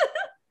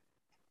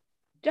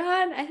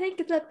 John, I think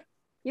it's up.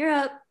 You're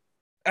up.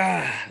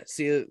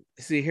 See,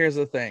 here's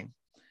the thing.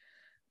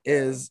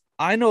 Is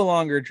I no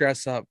longer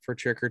dress up for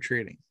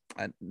trick-or-treating.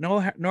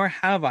 Nor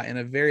have I in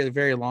a very,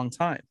 very long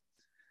time.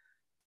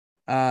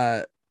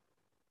 All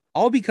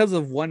because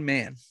of one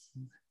man.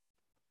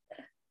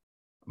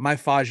 My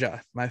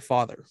Faja, my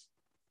father.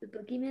 The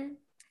boogeyman?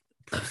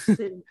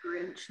 Sid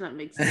Grinch, that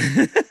makes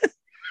sense.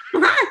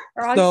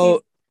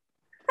 So,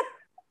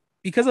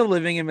 because of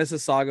living in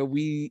Mississauga,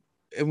 we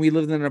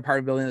lived in an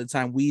apartment building at the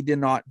time. We did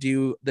not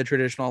do the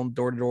traditional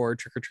door-to-door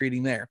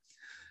trick-or-treating there.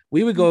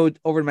 We would go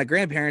over to my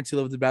grandparents, who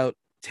lived about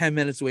 10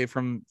 minutes away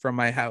from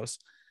my house,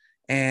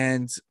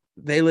 and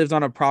they lived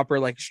on a proper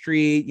like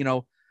street. You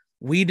know,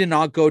 we did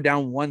not go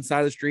down one side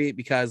of the street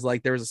because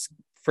like there was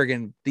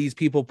friggin' these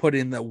people put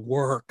in the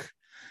work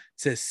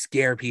to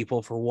scare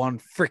people for one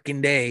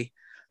freaking day,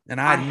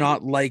 and I did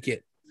not like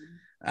it.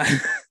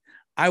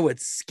 I would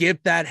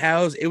skip that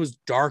house. It was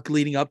dark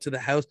leading up to the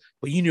house,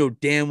 but you know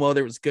damn well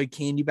there was good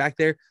candy back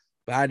there,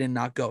 but I did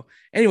not go.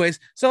 Anyways,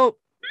 so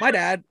my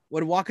dad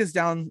would walk us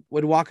down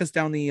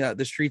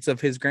the streets of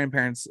his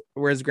grandparents,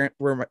 where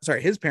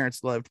his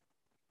parents lived.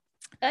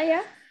 Oh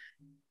yeah.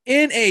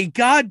 In a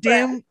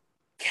goddamn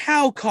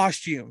cow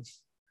costume.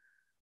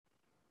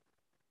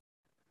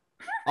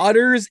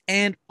 Udders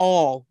and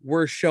all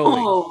were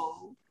showing.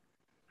 Oh.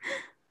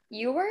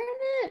 You were in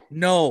it?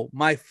 No,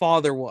 my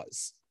father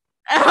was.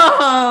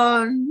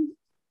 Oh.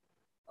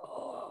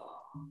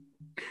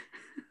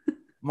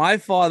 My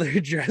father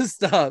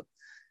dressed up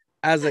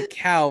as a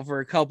cow for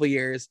a couple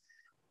years,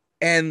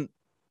 and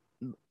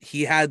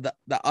he had the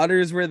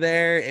udders were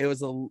there. It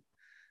was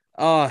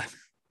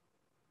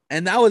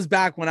and that was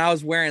back when I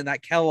was wearing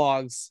that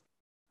Kellogg's.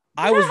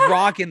 I was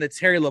rocking the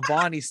Terry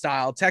Labonte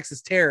style,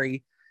 Texas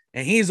Terry,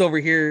 and he's over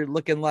here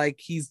looking like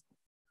he's,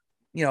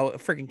 you know, a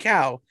freaking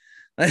cow.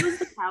 He was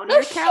the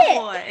powder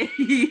cowboy.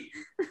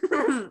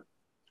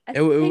 I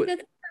think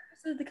that's the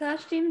purpose of the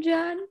costume,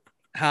 John.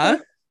 Huh?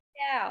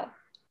 Yeah.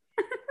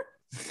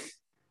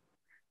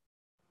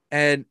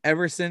 And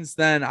ever since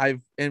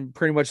then,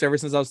 pretty much ever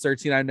since I was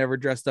 13, I've never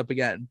dressed up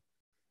again.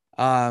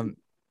 Of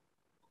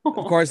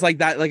course, like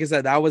I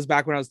said, that was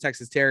back when I was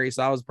Texas Terry.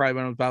 So I was probably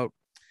when I was about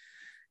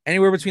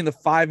anywhere between the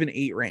 5 and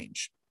 8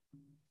 range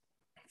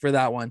for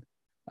that one,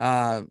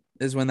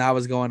 is when that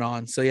was going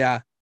on. So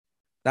yeah,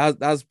 that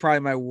was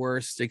probably my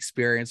worst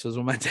experience, was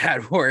when my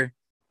dad wore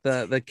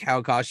the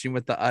cow costume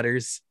with the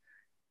udders.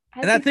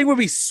 And that thing would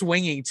be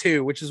swinging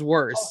too, which is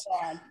worse.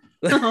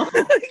 Oh, God.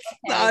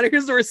 The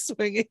udders were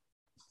swinging.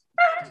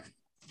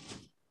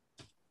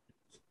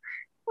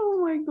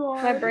 Oh my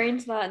god. My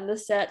brain's not in the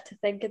set to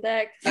think of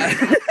that.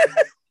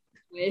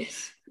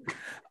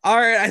 All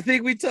right, I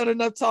think we've done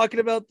enough talking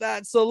about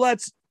that. So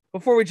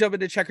before we jump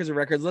into Checkers and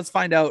Records, let's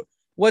find out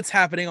what's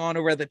happening on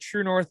over at the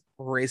True North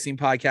Racing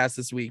Podcast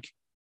this week.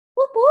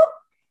 Whoop whoop.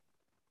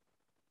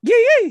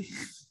 Yay!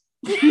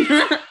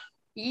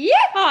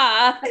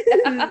 Yeah.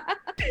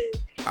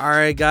 All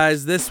right,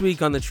 guys, this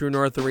week on the True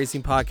North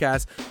Racing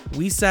Podcast,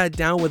 we sat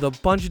down with a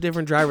bunch of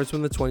different drivers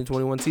from the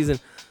 2021 season.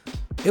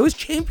 It was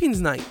Champions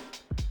Night.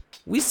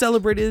 We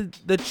celebrated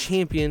the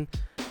champion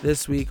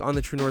this week on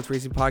the True North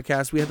Racing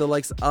Podcast. We had the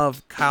likes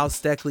of Kyle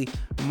Steckley,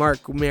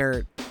 Mark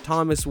Merritt,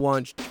 Thomas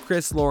Wunsch,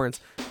 Chris Lawrence,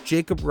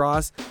 Jacob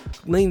Ross,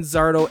 Lane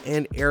Zardo,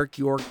 and Eric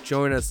York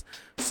join us.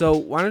 So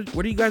what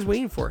are you guys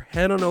waiting for?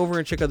 Head on over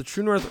and check out the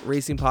True North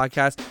Racing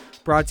Podcast,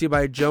 brought to you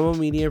by Jomo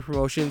Media and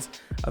Promotions,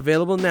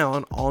 available now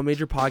on all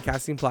major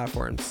podcasting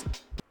platforms.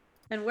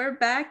 And we're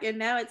back, and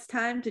now it's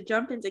time to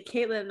jump into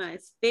Kaitlyn and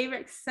I's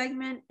favorite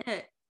segment.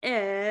 It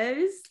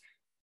is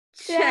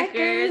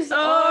Checkers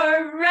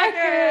or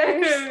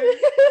wreckers.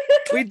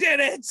 We did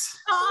it.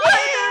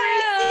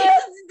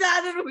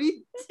 That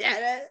we did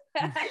it.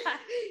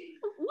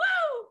 Woo!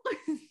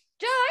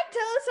 John,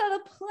 tell us how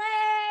to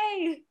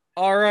play.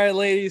 All right,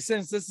 ladies,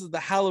 since this is the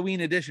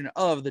Halloween edition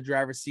of the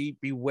driver's seat,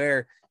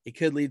 beware. It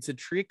could lead to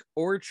trick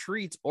or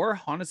treat or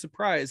haunted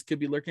surprise could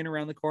be lurking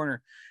around the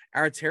corner.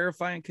 Our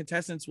terrifying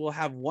contestants will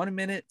have 1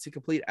 minute to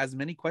complete as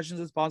many questions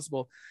as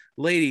possible.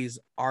 Ladies,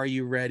 are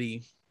you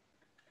ready?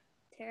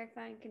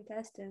 Terrifying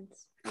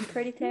contestants. I'm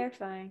pretty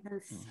terrifying.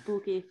 That's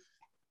spooky.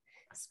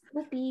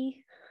 Spoopy.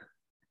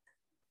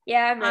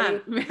 Yeah, I'm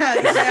ready.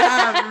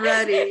 I'm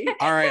ready.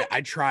 All right, I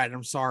tried.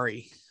 I'm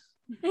sorry.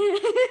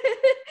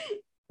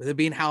 With it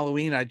being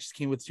Halloween, I just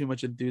came with too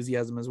much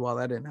enthusiasm as well.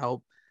 That didn't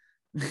help.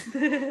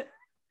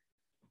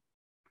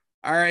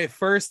 All right,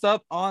 first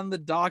up on the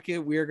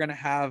docket, we are going to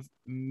have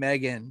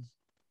Megan.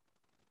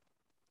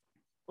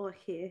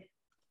 Okay.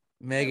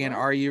 Megan,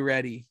 Hello? are you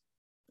ready?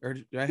 Or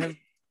do I have...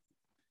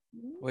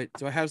 Wait,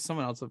 do I have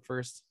someone else up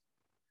first?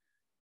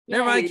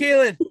 Never mind,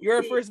 Kaitlyn, you're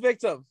our first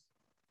victim.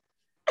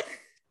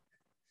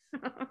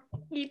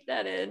 Keep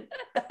that in.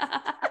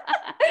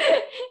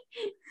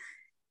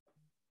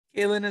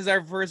 Kaitlyn is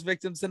our first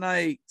victim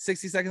tonight.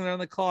 60 seconds on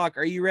the clock.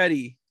 Are you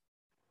ready?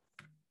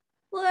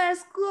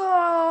 Let's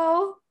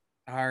go.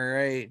 All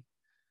right.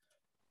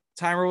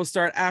 Timer will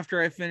start after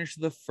I finish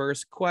the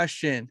first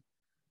question.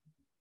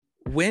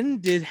 When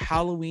did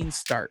Halloween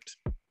start?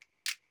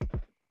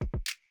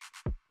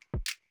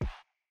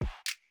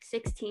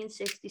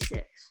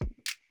 1666.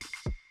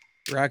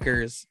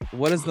 Wreckers.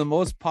 What is the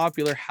most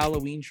popular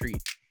Halloween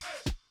treat?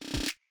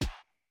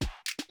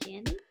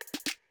 Candy?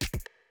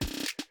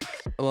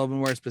 A little bit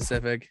more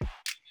specific.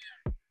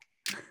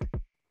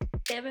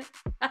 Damn it.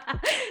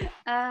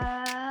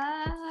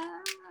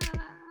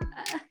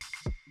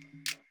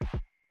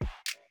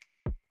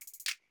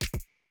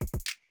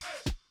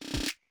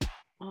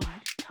 Oh, I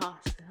just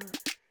tossed that.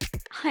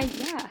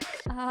 Yeah.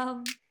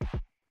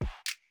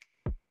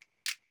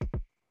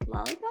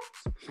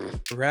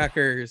 Lollipops?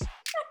 Wreckers.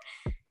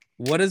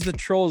 What is the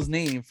troll's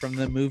name from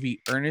the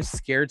movie Ernest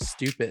Scared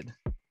Stupid?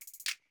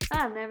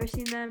 I've never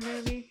seen that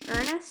movie.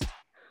 Ernest?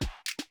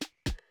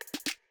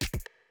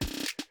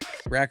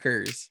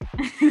 Wreckers.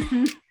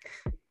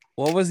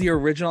 What was the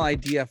original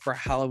idea for a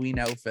Halloween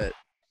outfit?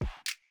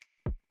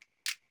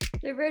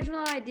 The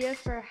original idea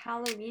for a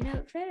Halloween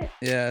outfit?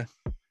 Yeah.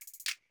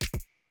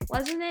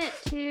 Wasn't it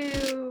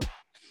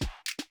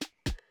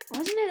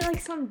like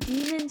some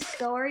demon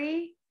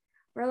story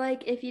where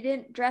like if you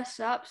didn't dress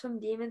up, some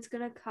demon's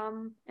gonna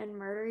come and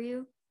murder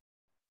you?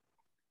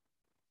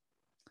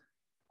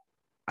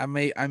 I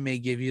may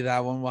give you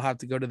that one. We'll have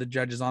to go to the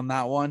judges on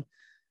that one.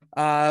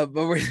 But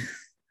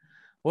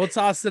we'll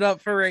toss it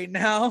up for right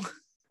now.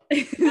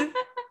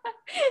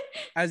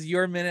 As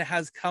your minute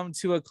has come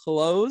to a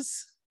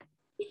close.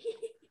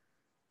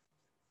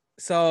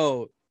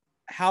 So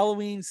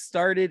Halloween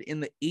started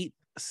in the 8th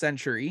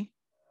century.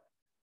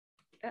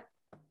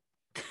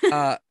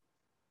 The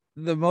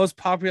most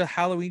popular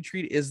Halloween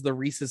treat is the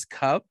Reese's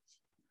Cup.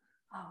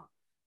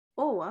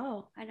 Oh,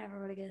 wow. I never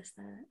would have guessed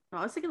that.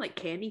 I was thinking like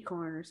candy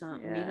corn or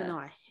something, Yeah. even though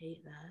I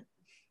hate that.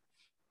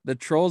 The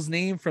troll's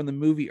name from the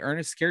movie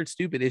Ernest Scared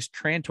Stupid is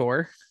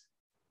Trantor.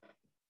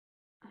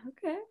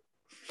 Okay.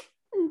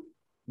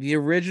 The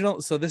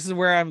original, so this is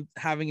where I'm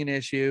having an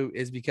issue,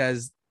 is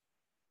because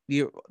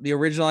the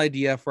original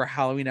idea for a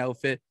Halloween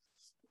outfit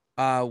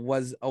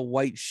was a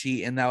white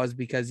sheet, and that was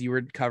because you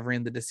were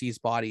covering the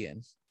deceased body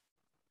in.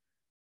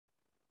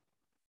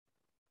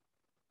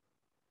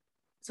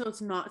 So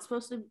it's not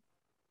supposed to.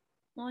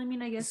 Well, I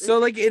mean, I guess.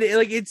 So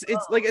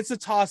it's a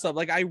toss up.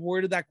 Like I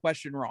worded that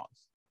question wrong,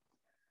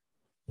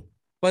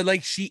 but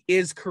like she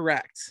is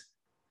correct,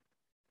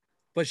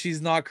 but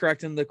she's not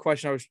correct in the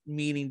question I was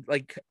meaning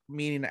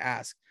to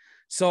ask.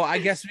 So I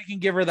guess we can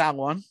give her that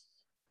one.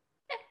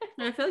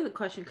 I feel like the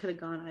question could have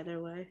gone either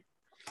way.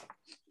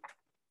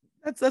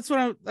 That's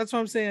what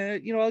I'm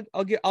saying. You know,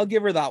 I'll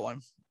give her that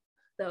one.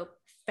 So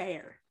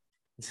fair.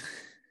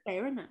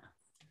 Fair enough.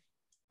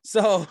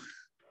 So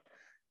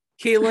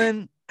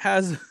Kaitlyn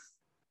has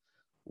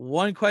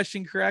one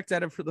question correct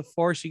out of the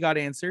 4 she got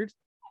answered,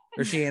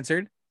 or she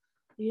answered.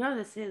 You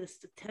gotta say the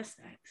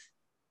statistics.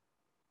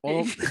 Well,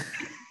 Oof,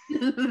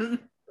 you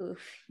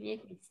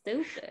make me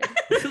stupid.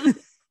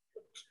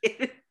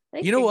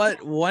 you know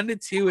what? 1 to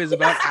 2 is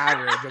about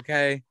average,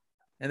 okay?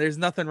 And there's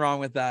nothing wrong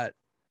with that.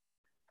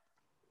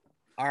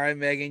 All right,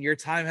 Megan, your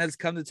time has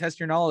come to test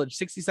your knowledge.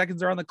 60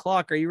 seconds are on the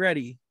clock. Are you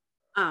ready?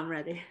 I'm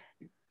ready.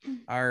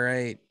 All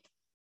right.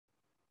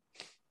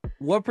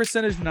 What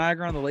percentage of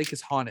Niagara on the Lake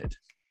is haunted?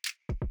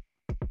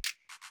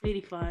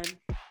 85.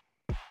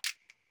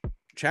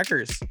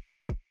 Checkers.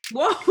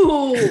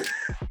 Whoa!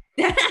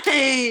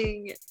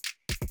 Dang!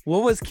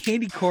 What was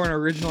candy corn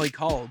originally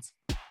called?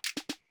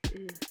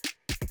 Ew.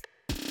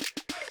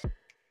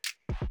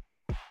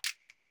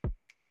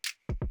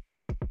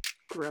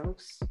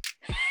 Gross.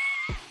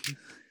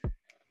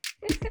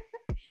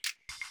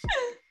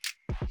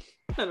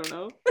 I don't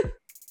know.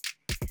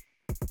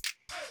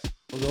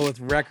 We'll go with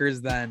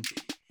Wreckers then.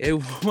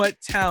 What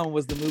town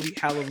was the movie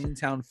Halloween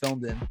Town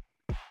filmed in?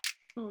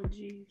 Oh,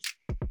 jeez.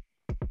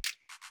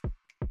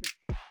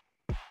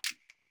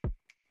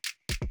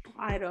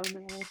 I don't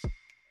know.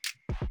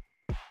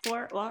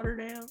 Fort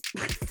Lauderdale.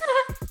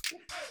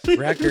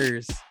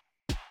 Wreckers.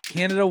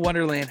 Canada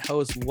Wonderland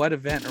hosts what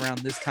event around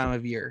this time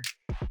of year?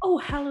 Oh,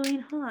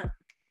 Halloween Haunt.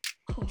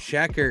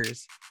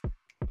 Checkers.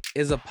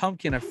 Is a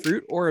pumpkin a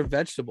fruit or a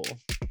vegetable?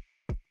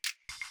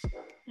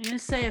 I'm gonna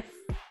say a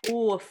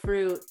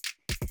fruit.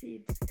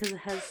 Seeds, because it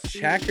has seeds.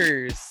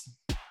 Checkers.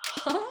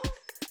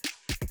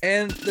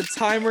 And the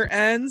timer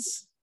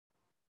ends.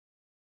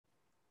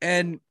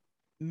 And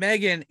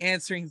Megan,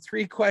 answering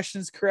 3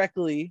 questions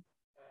correctly,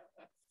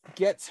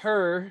 gets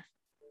her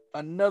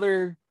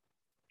another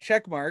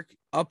check mark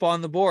up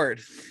on the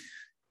board.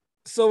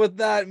 So with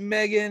that,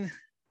 Megan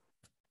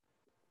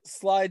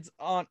slides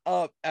on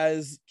up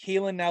as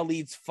Kaitlyn now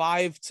leads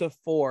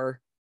 5-4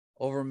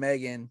 over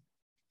Megan.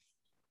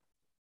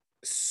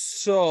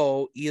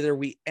 So either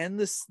we end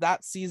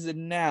that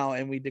season now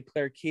and we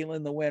declare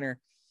Kaitlyn the winner,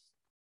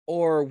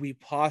 or we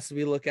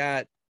possibly look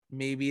at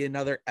maybe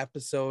another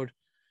episode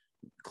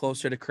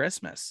closer to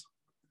Christmas.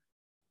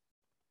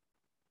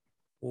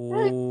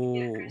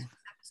 Oh,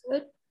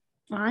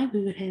 I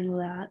would handle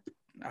that.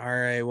 all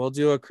right. We'll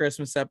do a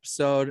Christmas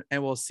episode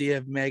and we'll see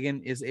if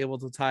Megan is able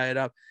to tie it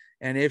up.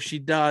 And if she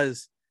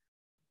does,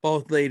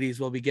 both ladies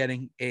will be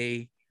getting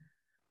a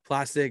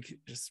plastic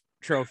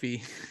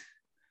trophy.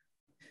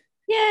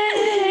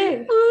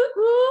 Yay!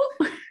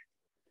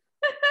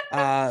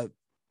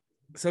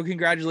 So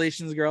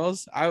congratulations,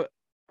 girls. I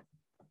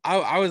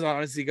was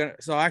honestly gonna.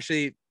 So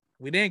actually,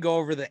 we didn't go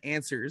over the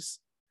answers.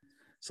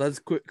 So let's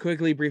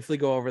quickly, briefly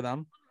go over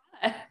them.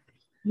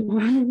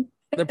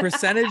 The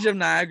percentage of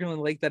Niagara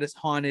Lake that is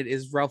haunted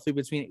is roughly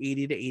between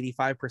 80 to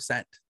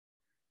 85%.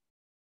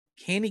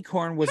 Candy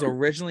corn was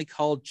originally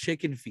called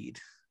chicken feed.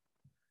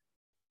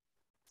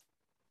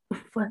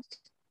 What?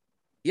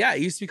 Yeah,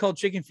 it used to be called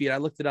chicken feed. I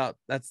looked it up.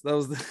 That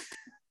was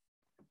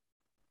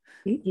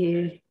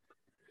Yeah.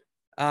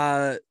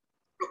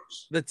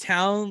 The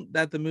town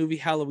that the movie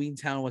Halloween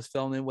Town was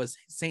filmed in was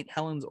St.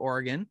 Helens,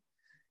 Oregon,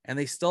 and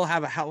they still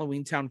have a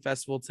Halloween Town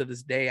festival to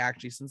this day,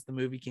 actually, since the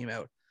movie came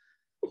out.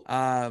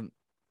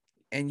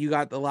 And you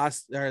got the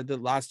last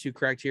 2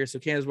 correct here. So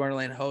Canada's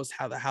Wonderland hosts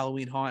how the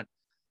Halloween haunt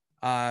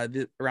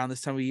around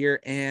this time of year,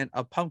 and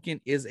a pumpkin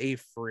is a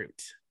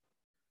fruit.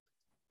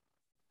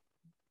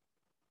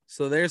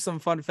 So there's some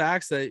fun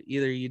facts that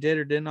either you did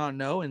or did not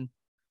know, and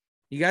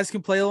you guys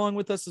can play along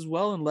with us as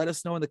well and let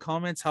us know in the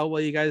comments how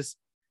well you guys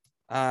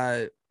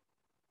fared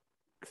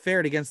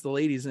against the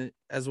ladies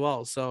as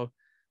well. So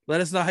let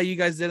us know how you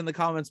guys did in the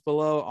comments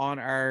below on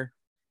our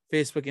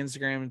Facebook,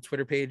 Instagram, and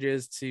Twitter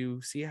pages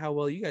to see how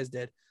well you guys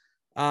did.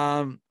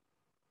 We're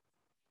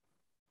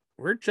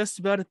just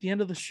about at the end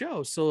of the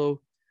show,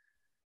 so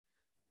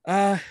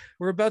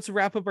we're about to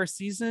wrap up our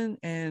season,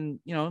 and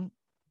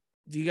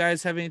do you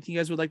guys have anything you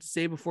guys would like to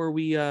say before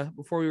we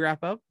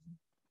wrap up?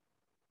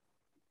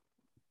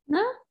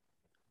 No,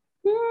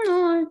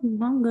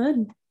 I'm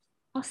good.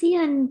 I'll see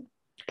you on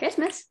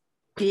Christmas.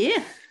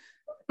 Yeah.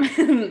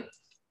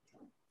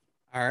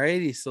 All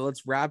righty, so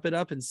let's wrap it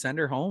up and send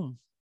her home.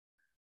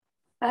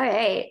 All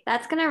right,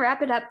 that's going to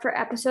wrap it up for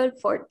episode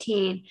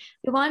 14.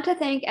 We want to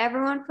thank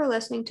everyone for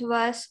listening to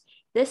us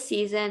this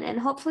season, and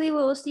hopefully we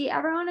will see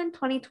everyone in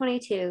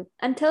 2022.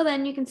 Until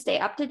then, you can stay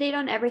up to date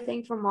on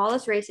everything from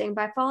Wallace Racing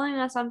by following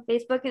us on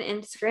Facebook and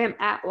Instagram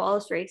at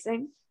Wallace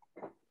Racing.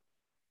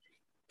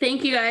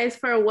 Thank you guys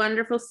for a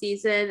wonderful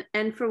season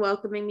and for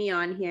welcoming me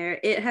on here.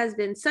 It has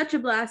been such a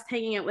blast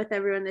hanging out with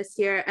everyone this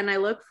year, and I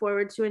look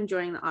forward to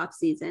enjoying the off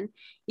season.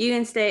 You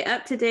can stay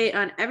up to date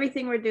on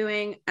everything we're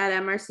doing at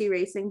MRC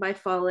Racing by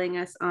following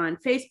us on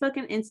Facebook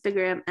and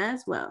Instagram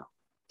as well.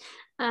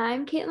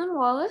 I'm Kaitlyn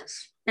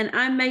Wallace. And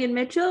I'm Megan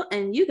Mitchell,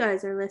 and you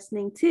guys are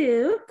listening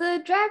to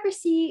The Driver's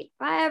Seat.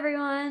 Bye,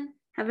 everyone.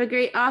 Have a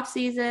great off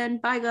season.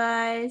 Bye,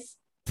 guys.